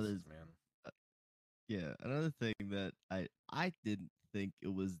their another vices, man. uh, yeah, another thing that I didn't think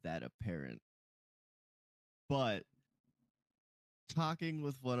it was that apparent, but talking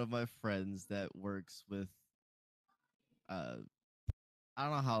with one of my friends that works with uh I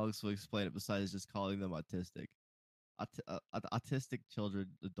don't know how else to explain it besides just calling them autistic. Autistic children,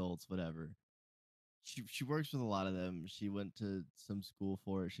 adults, whatever. She works with a lot of them. She went to some school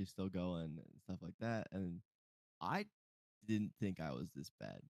for it. She's still going and stuff like that. And I didn't think I was this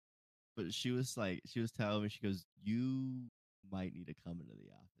bad, but she was telling me, she goes, "You might need to come into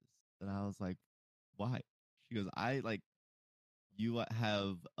the office." And I was like, "Why?" She goes, "I like you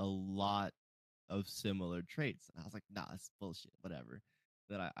have a lot of similar traits." And I was like, "Nah, that's bullshit. Whatever."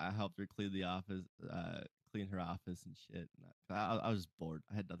 Then I helped her clean the office, clean her office and shit. And I was just bored.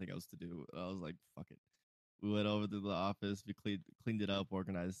 I had nothing else to do. I was like, "Fuck it." We went over to the office. We cleaned it up,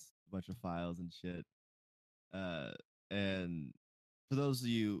 organized a bunch of files and shit. Uh, and for those of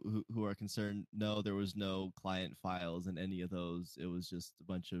you who are concerned, no, there was no client files in any of those. It was just a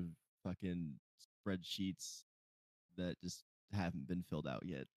bunch of fucking spreadsheets that just haven't been filled out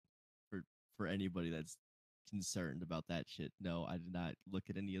yet. For for anybody that's concerned about that shit, no, I did not look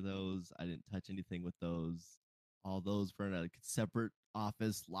at any of those. I didn't touch anything with those. All those were in a separate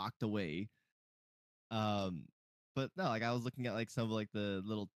office, locked away. Um, but no, like I was looking at like some of like the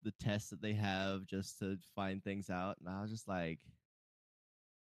tests that they have just to find things out, and I was just like,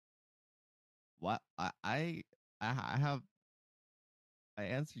 what? I have I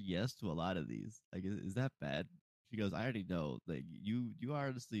answered yes to a lot of these. Like, is that bad? She goes, I already know that you are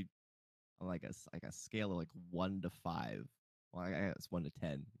honestly on like a scale of like 1 to 5. Well, I guess 1 to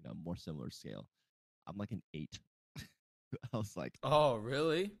 10. More similar scale. I'm like an 8. I was like, Oh,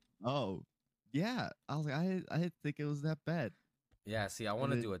 really? oh yeah. I was like, I didn't think it was that bad. Yeah, see, I And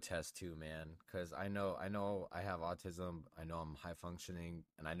want to do then a test too, man, because I know I have autism. I know I'm high functioning,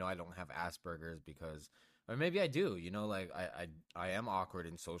 and I know I don't have Asperger's because, or maybe I do. Like I am awkward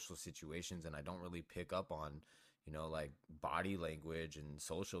in social situations, and I don't really pick up on, like body language and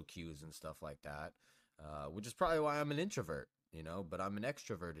social cues and stuff like that. Which is probably why I'm an introvert. But I'm an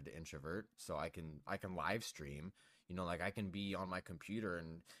extroverted introvert, so I can live stream. Like I can be on my computer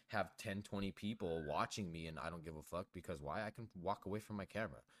and have 10, 20 people watching me and I don't give a fuck because why? I can walk away from my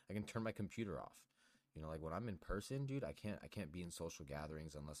camera. I can turn my computer off. Like when I'm in person, dude, I can't be in social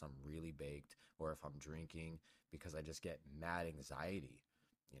gatherings unless I'm really baked or if I'm drinking because I just get mad anxiety,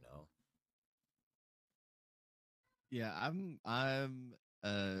 you know? yeah, I'm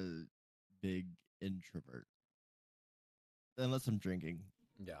a big introvert unless I'm drinking,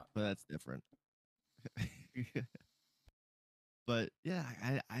 Yeah. but that's different. But yeah,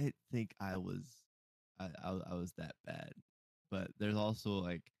 I think I was that bad. But there's also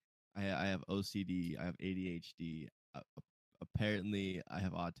like I have OCD, I have ADHD. Apparently, I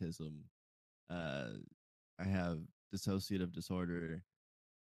have autism. Uh, I have dissociative disorder.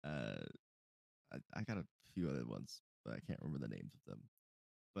 Uh, I got a few other ones, but I can't remember the names of them.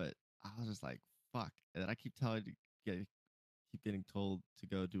 But I was just like, fuck. And I keep keep getting told to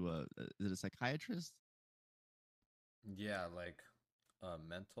go to is it a psychiatrist? Yeah, like a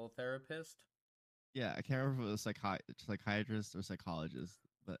mental therapist. Yeah, I can't remember if it was psychiatrist or psychologist,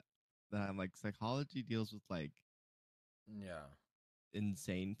 but then I'm like, psychology deals with like Yeah.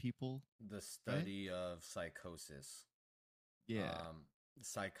 insane people, The right? study of psychosis. Yeah, Um,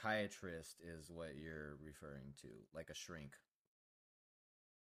 Psychiatrist is what you're referring to, like a shrink.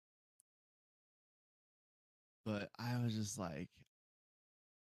 but I was just like,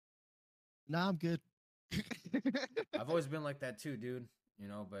 nah, I'm good. I've always been like that too, dude.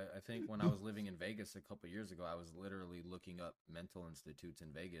 But I think when I was living in Vegas a couple years ago, I was literally looking up mental institutes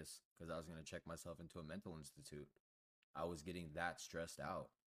in Vegas because I was going to check myself into a mental institute. I was getting that stressed out.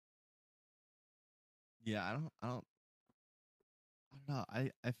 Yeah, I don't know.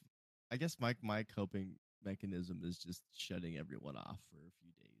 I guess my coping mechanism is just shutting everyone off for a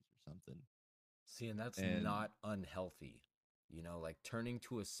few days or something. See, and that's And not unhealthy. Like turning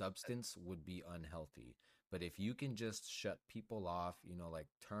to a substance would be unhealthy. But if you can just shut people off, like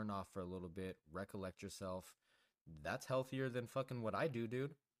turn off for a little bit, recollect yourself, that's healthier than fucking what I do,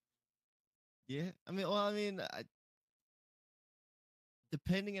 dude. yeah,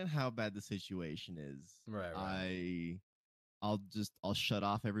 depending on how bad the situation is, Right, right. I'll shut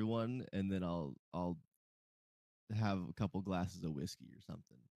off everyone and then I'll have a couple glasses of whiskey or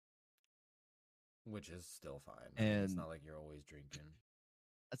something. Which is still fine. I mean, it's And not like you're always drinking.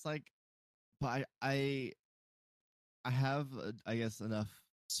 it's like, but I have I guess enough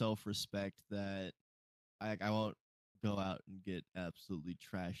self respect that I won't go out and get absolutely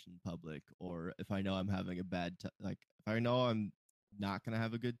trashed in public, or if I know I'm having a bad time, like if I know I'm not gonna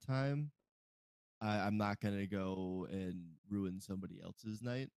have a good time, I'm not gonna go and ruin somebody else's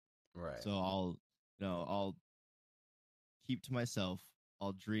night. Right. So I'll keep to myself.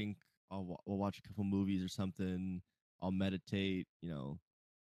 I'll drink. I'll watch a couple movies or something. I'll meditate.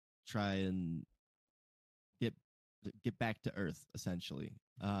 Try and get get back to earth essentially.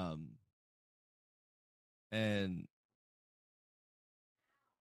 And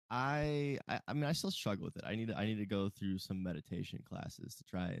I mean I still struggle with it. I need to go through some meditation classes to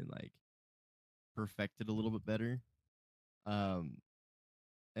try and like perfect it a little bit better. Um,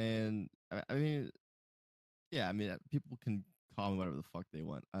 and I mean, yeah, I mean people can call me whatever the fuck they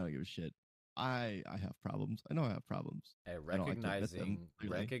want. I don't give a shit. I have problems. I know I have problems. Hey, I don't like to admit them.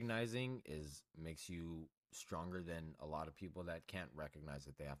 Clearly. recognizing is makes you stronger than a lot of people that can't recognize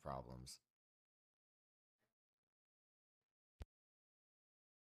that they have problems.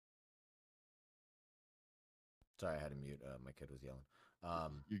 Sorry, I had to mute. My kid was yelling.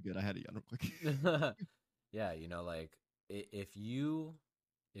 You're good. I had to yawn real quick. Yeah, like if you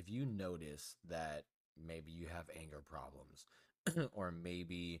notice that maybe you have anger problems or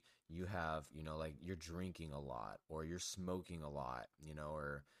maybe you have, like you're drinking a lot or you're smoking a lot,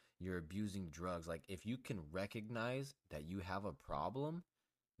 or you're abusing drugs, like if you can recognize that you have a problem,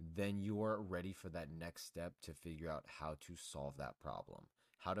 then you are ready for that next step to figure out how to solve that problem,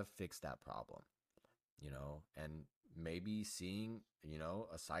 how to fix that problem, and maybe seeing,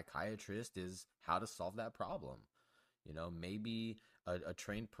 a psychiatrist is how to solve that problem. Maybe a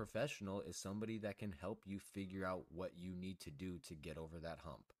trained professional is somebody that can help you figure out what you need to do to get over that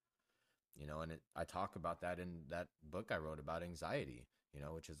hump. And I talk about that in that book I wrote about anxiety,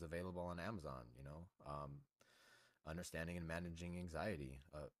 which is available on Amazon. Understanding and managing anxiety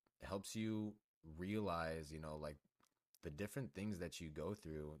helps you realize, like the different things that you go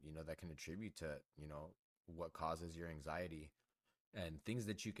through, that can attribute to, what causes your anxiety and things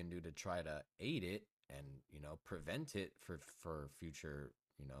that you can do to try to aid it and, prevent it for future,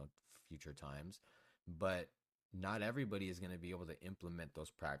 future times. But not everybody is going to be able to implement those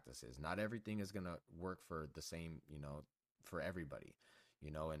practices. Not everything is going to work for the same, for everybody,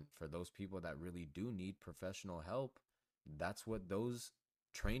 and for those people that really do need professional help, that's what those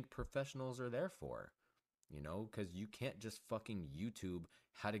trained professionals are there for, because you can't just fucking YouTube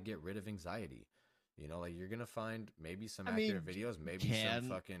how to get rid of anxiety. Like you're gonna find maybe some I accurate mean, videos, you maybe some can,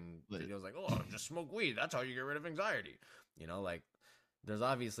 fucking but videos like, oh, just smoke weed. That's how you get rid of anxiety. Like there's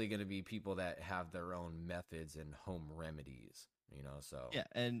obviously gonna be people that have their own methods and home remedies. So yeah,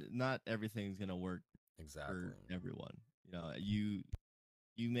 and not everything's gonna work exactly. for everyone.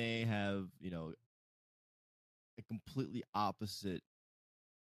 You may have a completely opposite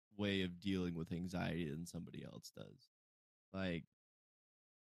way of dealing with anxiety than somebody else does. Like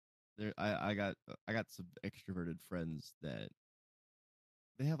I got some extroverted friends that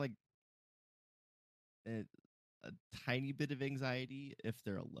they have like a, a tiny bit of anxiety if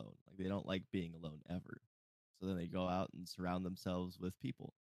they're alone. Like they don't like being alone ever. So then they go out and surround themselves with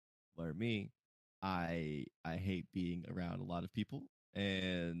people. Where me, I hate being around a lot of people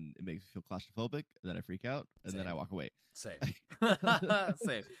and it makes me feel claustrophobic and then I freak out and then I Same. walk away. Same.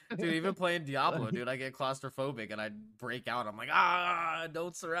 Same. Dude, even playing Diablo, dude, I get claustrophobic and I break out. I'm like,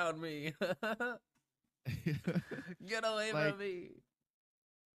 don't surround me. Get away like from me.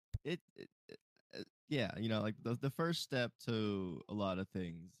 yeah, like the first step to a lot of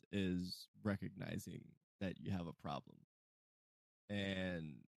things is recognizing that you have a problem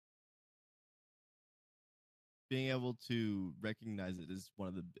and being able to recognize it is one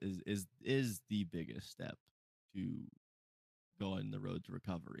of the is the biggest step to go on the road to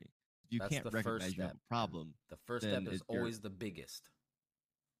recovery. If you That's can't the first recognize you have step, a man. problem, The first then step is you're always the biggest.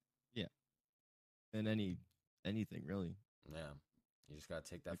 yeah, in anything really, Yeah. You just gotta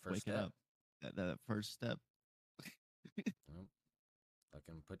take that like first waking step. up. That first step Yep.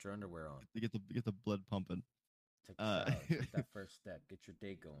 Fucking put your underwear on. to get the blood pumping. Take the Uh, shower. Take that first step. Get your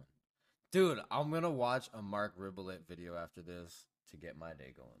day going. Dude, I'm gonna watch a Mark Ribbolett video after this to get my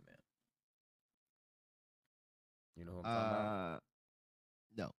day going, man. You know who I'm talking about?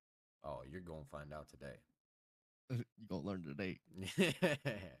 no, Oh, you're gonna find out today. you gonna learn today.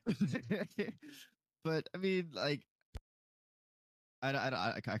 Yeah. But I mean, like,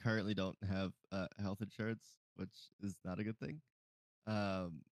 I currently don't have health insurance, which is not a good thing.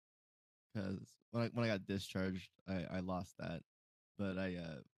 Um, because when I got discharged, I lost that, but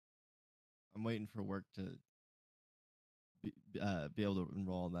I'm waiting for work to be able to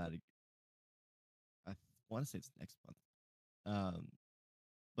enroll in that. I want to say it's next month.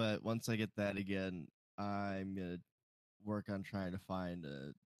 But once I get that again, I'm gonna work on trying to find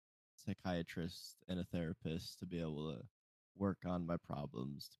a psychiatrist and a therapist to be able to work on my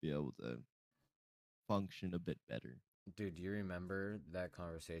problems, to be able to function a bit better. Dude, do you remember that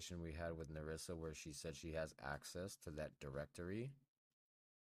conversation we had with Narissa where she said she has access to that directory?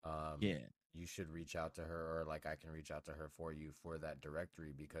 um Yeah. you should reach out to her, or like I can reach out to her for you for that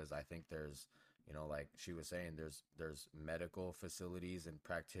directory, because I think there's, like she was saying, there's medical facilities and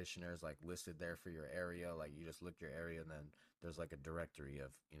practitioners like listed there for your area. Like you just look your area and then there's like a directory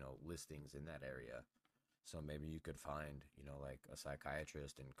of, listings in that area. So maybe you could find, like a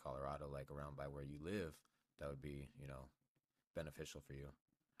psychiatrist in Colorado, like around by where you live, that would be, beneficial for you.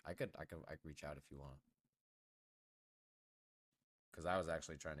 I could reach out if you want, because I was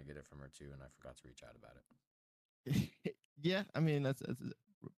actually trying to get it from her too, and I forgot to reach out about it. Yeah, I mean that's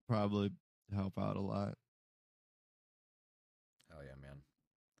probably help out a lot. Hell yeah, man.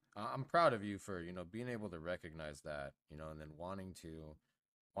 I'm proud of you for, being able to recognize that, and then wanting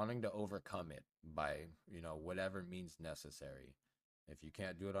to overcome it by, whatever means necessary. If you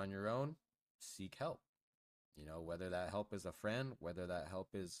can't do it on your own, seek help. Whether that help is a friend, whether that help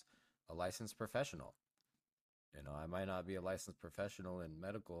is a licensed professional. I might not be a licensed professional in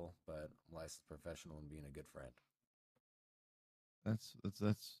medical, but I'm a licensed professional in being a good friend. That's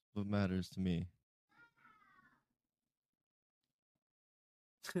what matters to me.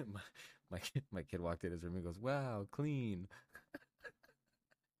 my kid walked in his room and goes, "Wow, clean."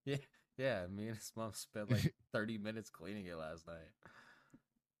 Yeah, yeah. Me and his mom spent like 30 minutes cleaning it last night.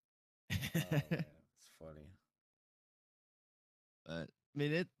 Oh man, it's funny. But I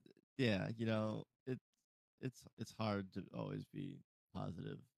mean yeah, it's hard to always be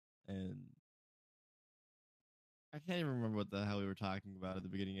positive, and I can't even remember what the hell we were talking about at the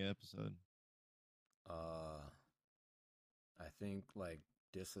beginning of the episode. Uh, I think like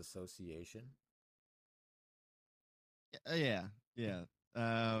disassociation, Yeah, yeah.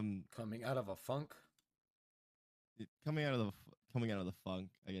 coming out of a funk. Coming out of the funk,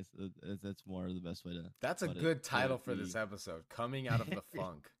 I guess that's more the best way to That's a put it. good Whether title it for this be episode. Coming out of the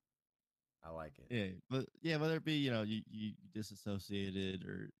funk. I like it. yeah, but yeah, whether it be you disassociated,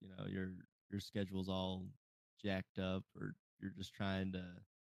 or your schedule's all jacked up, or you're just trying to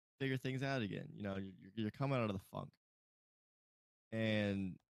figure things out again. You're coming out of the funk,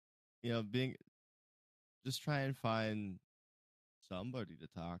 and being just try and find somebody to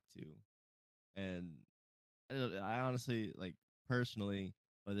talk to. And I honestly, like, personally,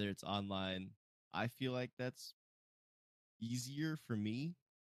 whether it's online, I feel like that's easier for me.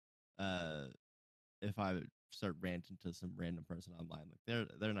 Uh, if I start ranting to some random person online, like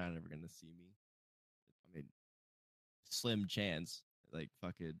they're not ever gonna see me. I mean, slim chance. Like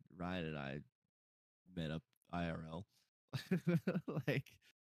fucking Ryan and I met up IRL. Like,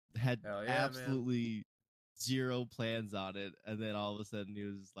 had Hell yeah, man. absolutely zero plans on it, and then all of a sudden he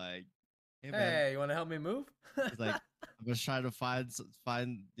was like, "Hey man," Hey, you want to help me move? he's like, "I'm just trying to find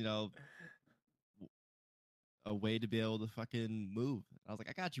a way to be able to fucking move." And I was like,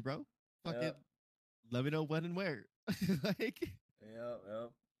 "I got you, bro. Fucking Yep. let me know when and where." Like, Yep.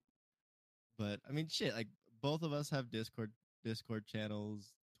 Yep. but I mean, shit. Like, both of us have Discord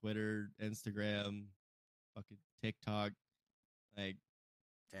channels, Twitter, Instagram, fucking TikTok. Like,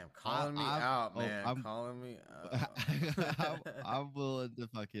 Damn, calling me out, man. I'm Calling me I'm, out. I'm willing to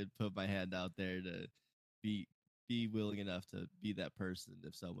fucking put my hand out there to be be willing enough to be that person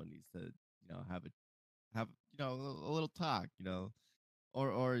if someone needs to, have a little talk,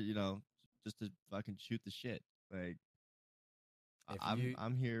 or just to fucking shoot the shit. Like, if I'm you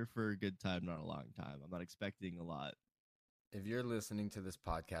I'm here for a good time, not a long time. I'm not expecting a lot. if you're listening to this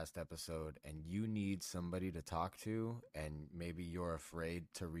podcast episode and you need somebody to talk to, and maybe you're afraid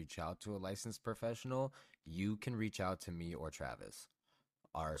to reach out to a licensed professional, you can reach out to me or Travis.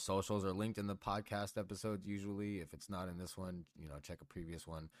 Our socials are linked in the podcast episode usually. If it's not in this one, check a previous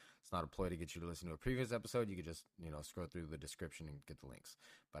one. It's not a ploy to get you to listen to a previous episode. You could just, scroll through the description and get the links.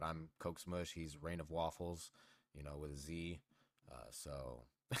 But I'm Coke Smush. He's Rain of Waffles, with a Z. So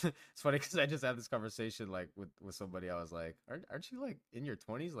it's funny because I just had this conversation like with somebody. I was like, aren't you like in your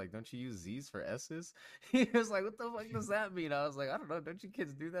 20s? Like, don't you use Z's for S's? He was like, what the fuck does that mean? I was like, I don't know. Don't you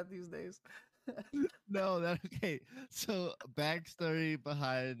kids do that these days? No, that okay. So, backstory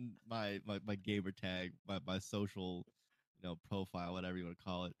behind my gamer tag, my social, profile, whatever you want to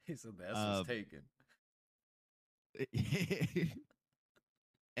call it. He said the S was Um, taken.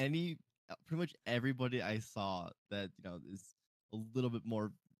 any Pretty much everybody I saw that is a little bit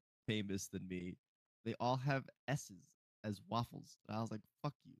more famous than me, they all have S's as waffles. And I was like,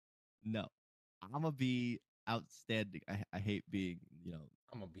 fuck you. No, I'm gonna be outstanding. I hate being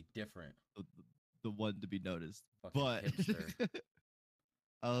I'm gonna be different. the, the one to be noticed. Fucking But hipster.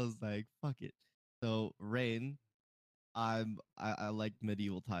 I was like, fuck it. So Rain, I like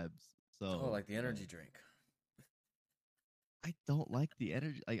medieval times. Oh, So like the energy drink. I don't like the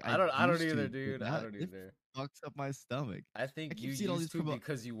energy. I I don't used either, to, but dude. I now don't it either. fucks up my stomach. I I think you keep seeing all these used to promo.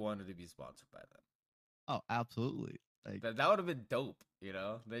 because you wanted to be sponsored by them. Oh, absolutely. Like That would have been dope, you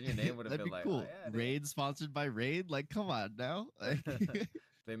know? Then your name would have that'd been be like, oh cool. yeah, Raid sponsored by Raid. Like, come on now. Like, dude.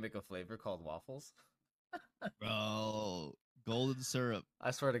 They make a flavor called waffles. bro, golden syrup.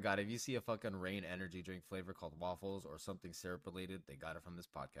 I swear to God, if you see a fucking Rain energy drink flavor called waffles or something syrup related, they got it from this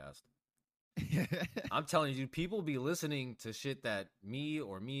podcast. I'm telling you, people be listening to shit that me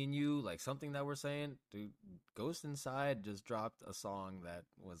and you, like something that we're saying. Dude, Ghost Inside just dropped a song that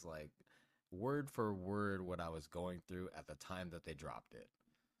was like word for word what I was going through at the time that they dropped it.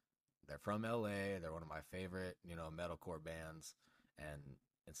 They're from LA. They're one of my favorite, metalcore bands. And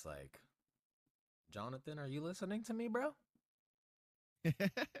it's like, Jonathan, are you listening to me, bro?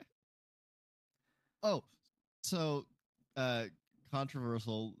 Oh, so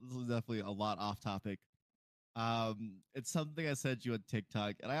controversial. This is definitely a lot off topic. It's something I sent you on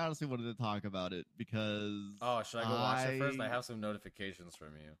TikTok, and I honestly wanted to talk about it because Oh, should I go watch it first? I have some notifications from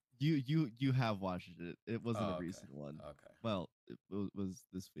you. you have watched it. It wasn't Oh, a okay. recent one. Okay. Well, it was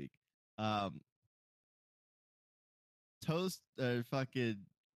this week. Um, toast, fucking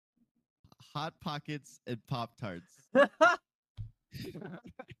hot pockets and Pop Tarts.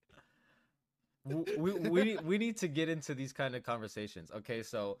 we need to get into these kind of conversations. Okay,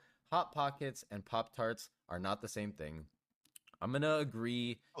 so Hot Pockets and Pop Tarts are not the same thing. I'm gonna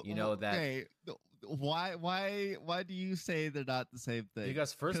agree, that Okay, why do you say they're not the same thing?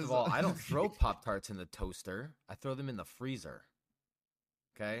 because first of all, I don't throw Pop Tarts in the toaster. I throw them in the freezer.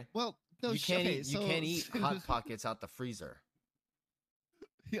 Okay. Well, no, you can't okay, eat, you can't eat Hot Pockets out the freezer,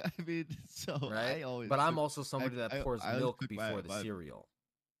 Yeah, I mean, so right? I always. But I'm also somebody that pours I always milk cook before the my cereal.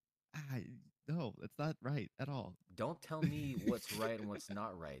 no, that's not right at all. Don't tell me what's right and what's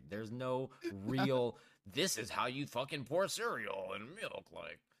not right. There's no real. This is how you fucking pour cereal and milk,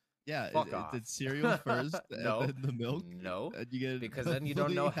 like. Yeah, Fuck off. it's cereal first, No. and then the milk. No, And you get because then you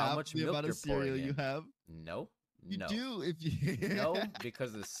don't know how half much the milk amount you're of cereal pouring you in. have. No, You no. do if you No,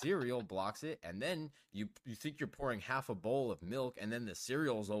 because the cereal blocks it, and then you think you're pouring half a bowl of milk, and then the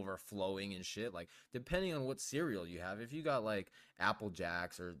cereal's overflowing and shit. Like, depending on what cereal you have, if you got like Apple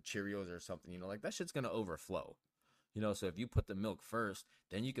Jacks or Cheerios or something, like that shit's gonna overflow. So if you put the milk first,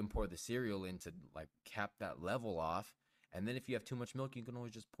 then you can pour the cereal in to like cap that level off, and then if you have too much milk, you can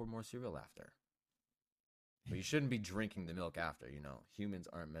always just pour more cereal after. But you shouldn't be drinking the milk after, Humans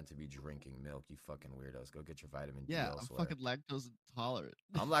aren't meant to be drinking milk, you fucking weirdos. Go get your vitamin D Yeah, elsewhere. I'm fucking lactose intolerant.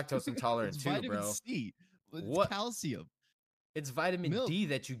 I'm lactose intolerant It's too, vitamin bro. C. It's What? calcium. It's vitamin Milk. D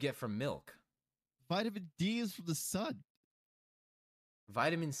that you get from milk. Vitamin D is from the sun.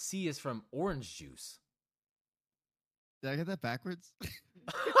 Vitamin C is from orange juice. Did I get that backwards?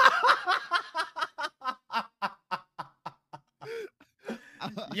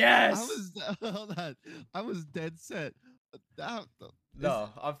 Yes. Hold on. I was dead set. No,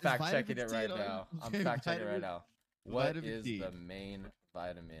 I'm fact checking vitamin it right D now. I'm okay, fact checking it right now. What vitamin is D. the main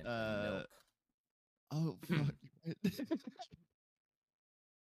vitamin in milk? Oh, fuck.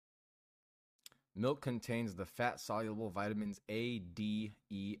 Milk contains the fat-soluble vitamins A, D,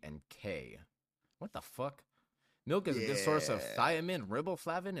 E, and K. What the fuck? Milk is a good source of thiamine,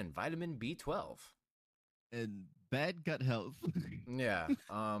 riboflavin, and vitamin B12. And bad gut health. Yeah.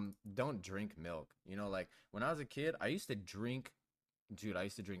 Don't drink milk. Like when I was a kid, I used to drink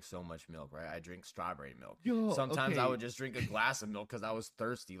so much milk, right? I drink strawberry milk. Yo, Sometimes I okay. would just drink a glass of milk because I was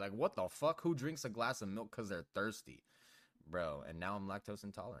thirsty. Like, what the fuck? Who drinks a glass of milk because they're thirsty? Bro, and now I'm lactose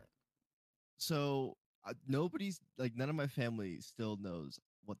intolerant. So nobody's like none of my family still knows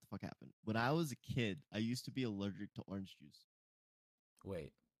what the fuck happened. When I was a kid, I used to be allergic to orange juice.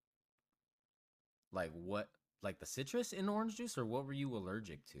 Wait. Like what? Like the citrus in orange juice, or what were you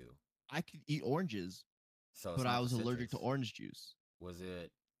allergic to? I could eat oranges, So but I was allergic to orange juice. Was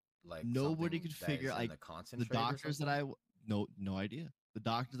it like Nobody something could that figure is in like the the concentrate doctors or that something? no idea. The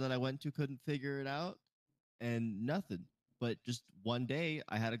doctor that I went to couldn't figure it out and nothing. But just one day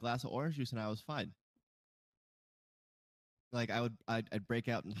I had a glass of orange juice and I was fine. Like I'd break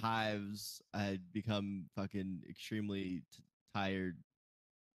out in hives. I'd become fucking extremely tired,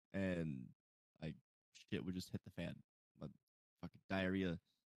 and like shit would just hit the fan. My fucking diarrhea,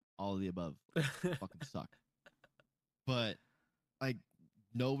 all of the above, fucking suck. But like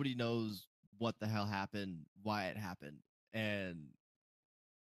nobody knows what the hell happened, why it happened, and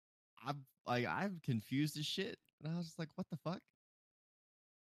I'm confused as shit, and I was just like, what the fuck?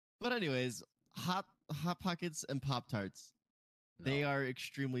 But anyways, Hot Pockets and Pop Tarts. They No. are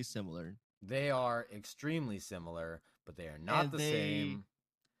extremely similar. They are extremely similar, but they are not And the they same.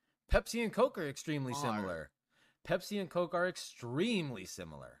 Pepsi and Coke are extremely are. similar. Pepsi and Coke are extremely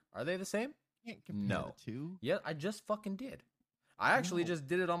similar. Are they the same? Can't compare No. the two. Yeah, I just fucking did. I actually No. just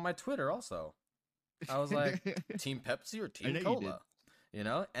did it on my Twitter also. I was like, Team Pepsi or I know Team you did. Cola? You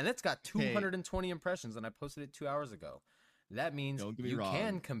know? And it's got Okay. 220 impressions, and I posted it 2 hours ago. That means Don't get me you wrong.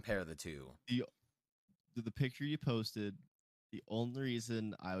 can compare the two. The picture you posted, the only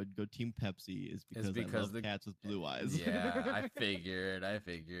reason I would go Team Pepsi is because I love cats with blue eyes. Yeah, I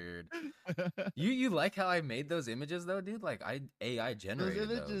figured. You like how I made those images though, dude? Like I AI Those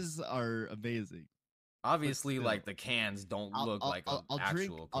generated images are amazing. Obviously, still, like the cans don't look like an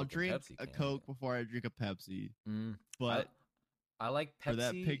actual I'll Coke and drink Pepsi a can. Coke before I drink a Pepsi. Mm, But I like Pepsi for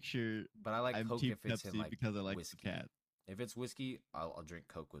that picture, but I like I'm Coke Team if it's in Pepsi like because I like whiskey. the cat. If it's whiskey, I'll drink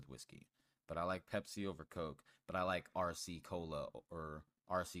Coke with whiskey. But I like Pepsi over Coke. But I like RC Cola or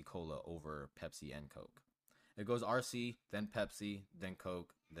RC Cola over Pepsi and Coke. It goes RC, then Pepsi, then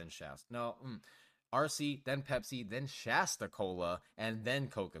Coke, then Shasta. No, RC, then Pepsi, then Shasta Cola, and then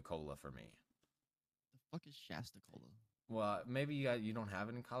Coca-Cola for me. The fuck is Shasta Cola? Well, maybe you don't have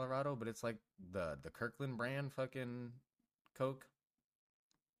it in Colorado, but it's like the Kirkland brand fucking Coke.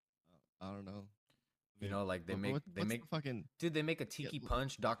 I don't know. You know, like they make fucking dude. They make a Tiki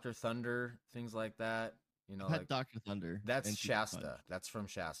Punch, Dr. Thunder, things like that. You know, I've had like Dr. Thunder. that's and Tiki Shasta. Punch. That's from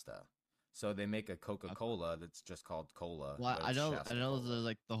Shasta. So they make a Coca-Cola that's just called Cola. Well, but I it's know Shasta there's Cola.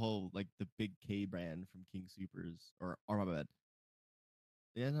 like the whole like the big K brand from King Supers or my bad.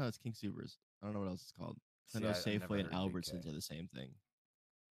 Yeah, no, it's King Supers. I don't know what else it's called. I know See, I never Safeway and heard Big K. Albertsons are the same thing.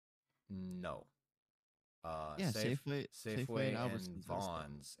 No. Yeah, Safeway Safeway and and Albertsons are the same.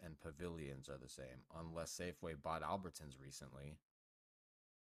 Vons and Pavilions are the same, unless Safeway bought Albertsons recently,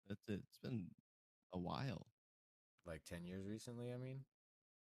 That's it. It's been a while, like 10 years recently. I mean,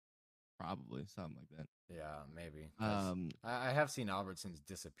 probably something like that. yeah, maybe. 'Cause I have seen Albertsons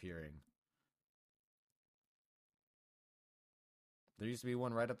disappearing. There used to be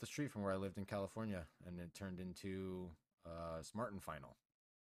one right up the street from where I lived in California, and it turned into Smart and Final.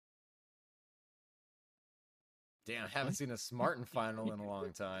 Damn, I haven't What? seen a Smart and Final in a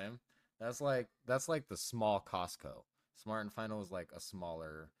long time. That's like the small Costco. Smart and Final is like a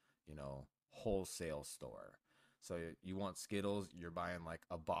smaller, wholesale store. So you want Skittles, you're buying like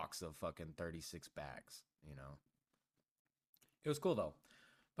a box of fucking 36 bags. It was cool though.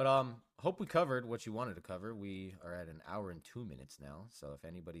 But hope we covered what you wanted to cover. We are at an hour and 2 minutes now. So if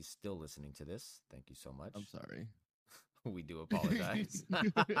anybody's still listening to this, thank you so much. I'm sorry. We do apologize.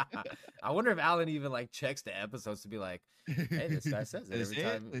 I wonder if Alan even like checks the episodes to be like, hey, this guy says it every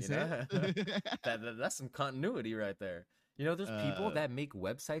time. That's some continuity right there. There's people that make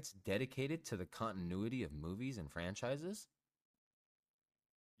websites dedicated to the continuity of movies and franchises.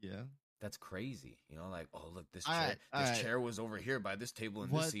 Yeah. That's crazy. Like, oh, look, this chair was over here by this table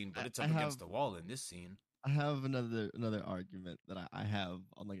in this scene, but it's up against the wall in this scene. I have another argument that I have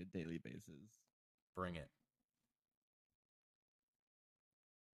on like a daily basis. Bring it.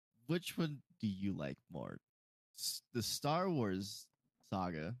 Which one do you like more? The Star Wars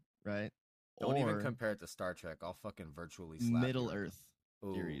saga, right? Don't even compare it to Star Trek. I'll fucking virtually slap Middle you. Earth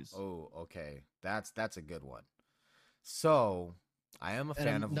series. Oh, okay. That's a good one. So I am a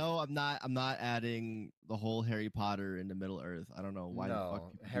fan of. No, I'm not. I'm not adding the whole Harry Potter into Middle Earth. I don't know why. No, the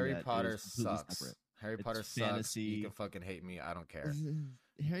fuck Harry Potter sucks. Separate. Harry Potter sucks. Fantasy. You can fucking hate me. I don't care.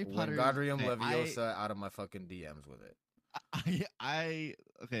 Harry Potter. Wingardium Leviosa out of my fucking DMs with it.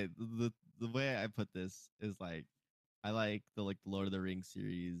 Okay. The way I put this is like, I like the Lord of the Rings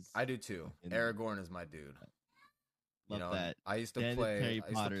series. I do too. Aragorn is my dude. Love that. I used to play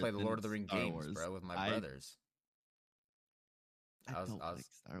the Lord of the Rings games, bro, with my brothers. I don't like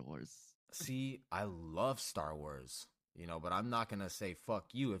Star Wars. See, I love Star Wars, but I'm not going to say fuck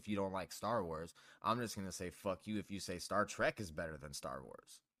you if you don't like Star Wars. I'm just going to say fuck you if you say Star Trek is better than Star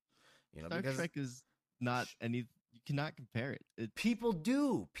Wars. Star Trek is not any. You cannot compare it. People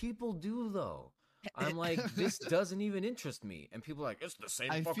do though. I'm like, this doesn't even interest me. And people are like, it's the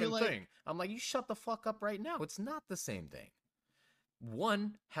same fucking thing. I'm like, you shut the fuck up right now. It's not the same thing.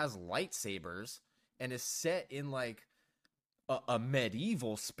 One has lightsabers and is set in like a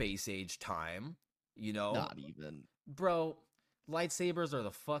medieval space age time, Not even. Bro, lightsabers are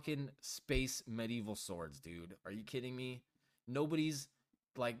the fucking space medieval swords, dude. Are you kidding me? Nobody's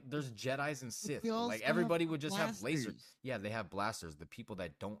like, there's Jedis and Sith. Like, everybody would just have lasers. Yeah, they have blasters. The people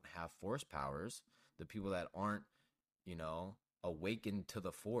that don't have force powers, the people that aren't, awakened to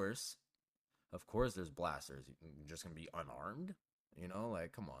the force, of course there's blasters. You're just going to be unarmed?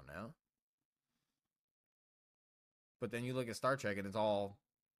 Like, come on now. But then you look at Star Trek and it's all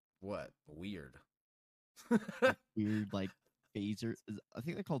what? Weird. Like weird, like phasers. I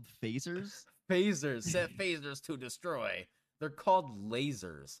think they're called phasers. Phasers, set phasers to destroy. They're called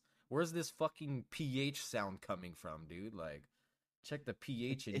lasers. Where's this fucking pH sound coming from, dude? Like, check the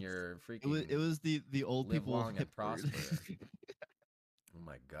pH in your freaking. It was the old live people long and hip word. prosper. Oh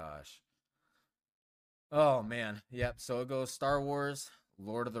my gosh. Oh man. Yep. So it goes Star Wars,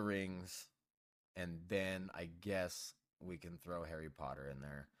 Lord of the Rings, and then I guess we can throw Harry Potter in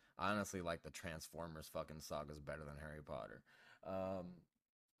there. I honestly like the Transformers fucking sagas better than Harry Potter.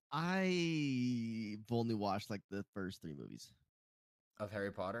 I've only watched like the first 3 movies. Of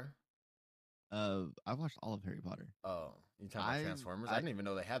Harry Potter? I watched all of Harry Potter. Oh, you talking about Transformers? I didn't even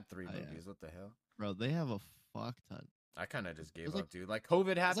know they had 3 movies. Yeah. What the hell? Bro, they have a fuck ton. I kind of just gave was up, like- dude. Like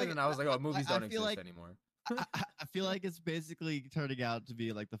COVID happened, like- and I was like, "Oh, movies I don't feel exist like- anymore." I feel like it's basically turning out to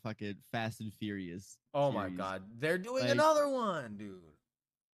be like the fucking Fast and Furious. Oh my series. god, they're doing Like- another one, dude.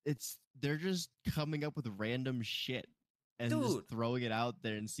 They're just coming up with random shit and Dude. just throwing it out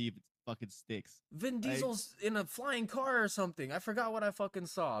there and see if it fucking sticks. Vin Like- Diesel's in a flying car or something. I forgot what I fucking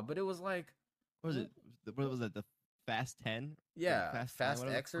saw, but it was like, What was it? What was that? The Fast 10? yeah, Fast Fast, 9,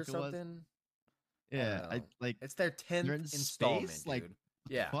 whatever the X or fuck it was? something. Yeah, know. like It's their 10th They're in installment, space? dude. Like,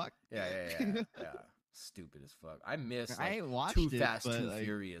 yeah. fuck. Yeah. Stupid as fuck. I miss I like, ain't watched Too it, Fast, but, Too like,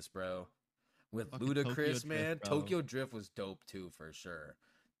 Furious, bro. With Fucking Ludacris, Tokyo Drift, man. bro. Tokyo Drift was dope too, for sure.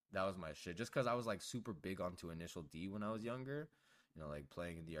 That was my shit. Just because I was like super big onto Initial D when I was younger. You know, like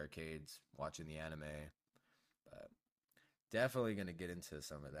playing in the arcades, watching the anime. But definitely gonna get into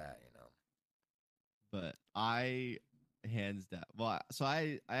some of that, you know. but I hands down. Well, so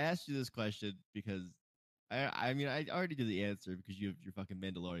I asked you this question because I mean I already knew the answer because you have your fucking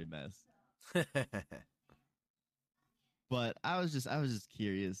Mandalorian mess. But I was just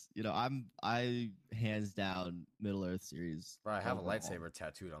curious. You know, I hands down Middle Earth series. Bro, I have a overall. lightsaber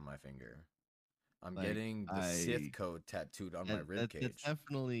tattooed on my finger. I'm Like, getting the Sith code tattooed on my rib cage.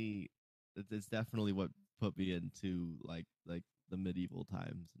 That's definitely what put me into like the medieval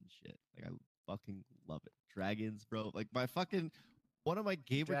times and shit. Like I fucking love it. Dragons, bro. Like my fucking one of my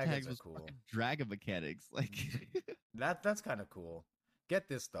gamer Dragons tags are was cool. fucking dragon mechanics. Like That's kind of cool. Get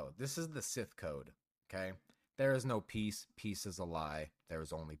this though. This is the Sith code. Okay. There is no peace. Peace is a lie. There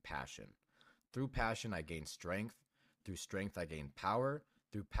is only passion. Through passion, I gain strength. Through strength, I gain power.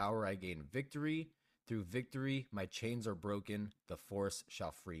 Through power, I gain victory. Through victory, my chains are broken. The Force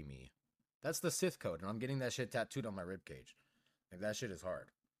shall free me. That's the Sith code, and I'm getting that shit tattooed on my ribcage. Like that shit is hard.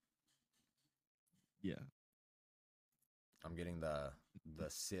 yeah. I'm getting the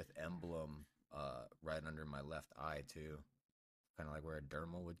Sith emblem right under my left eye too. Kind of like where a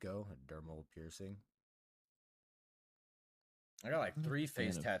dermal would go, a dermal piercing. I got like 3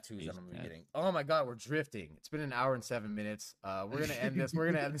 face tattoos that I'm gonna be getting. Oh my god, we're drifting. It's been an hour and 7 minutes. We're gonna end this. We're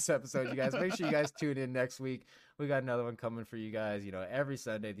gonna end this episode, you guys. Make sure you guys tune in next week. We got another one coming for you guys. You know, every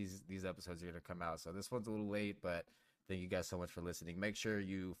Sunday these episodes are gonna come out. So this one's a little late, but thank you guys so much for listening. Make sure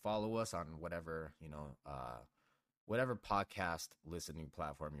you follow us on whatever, whatever podcast listening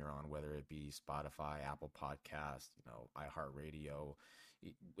platform you're on, whether it be Spotify, Apple Podcast, iHeartRadio.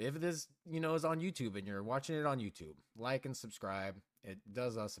 If this, is on YouTube and you're watching it on YouTube, like and subscribe. It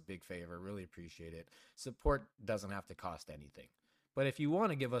does us a big favor. Really appreciate it. Support doesn't have to cost anything. But if you want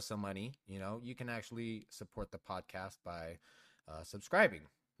to give us some money, you can actually support the podcast by subscribing,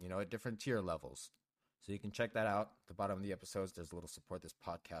 at different tier levels. So you can check that out. At the bottom of the episodes, there's a little support this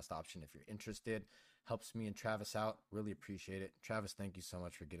podcast option if you're interested. Helps me and Travis out. Really appreciate it. Travis, thank you so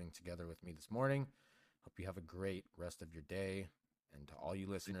much for getting together with me this morning. Hope you have a great rest of your day. And to all you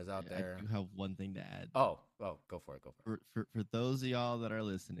listeners out there. I do have one thing to add. Oh, go for it. For those of y'all that are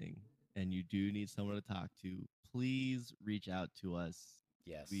listening and you do need someone to talk to, please reach out to us.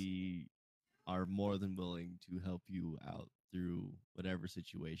 Yes. We are more than willing to help you out through whatever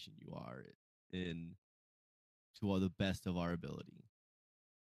situation you are in to the best of our ability.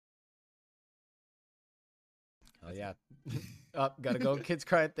 Oh, yeah. Gotta go. Kids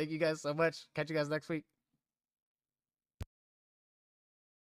crying. Thank you guys so much. Catch you guys next week.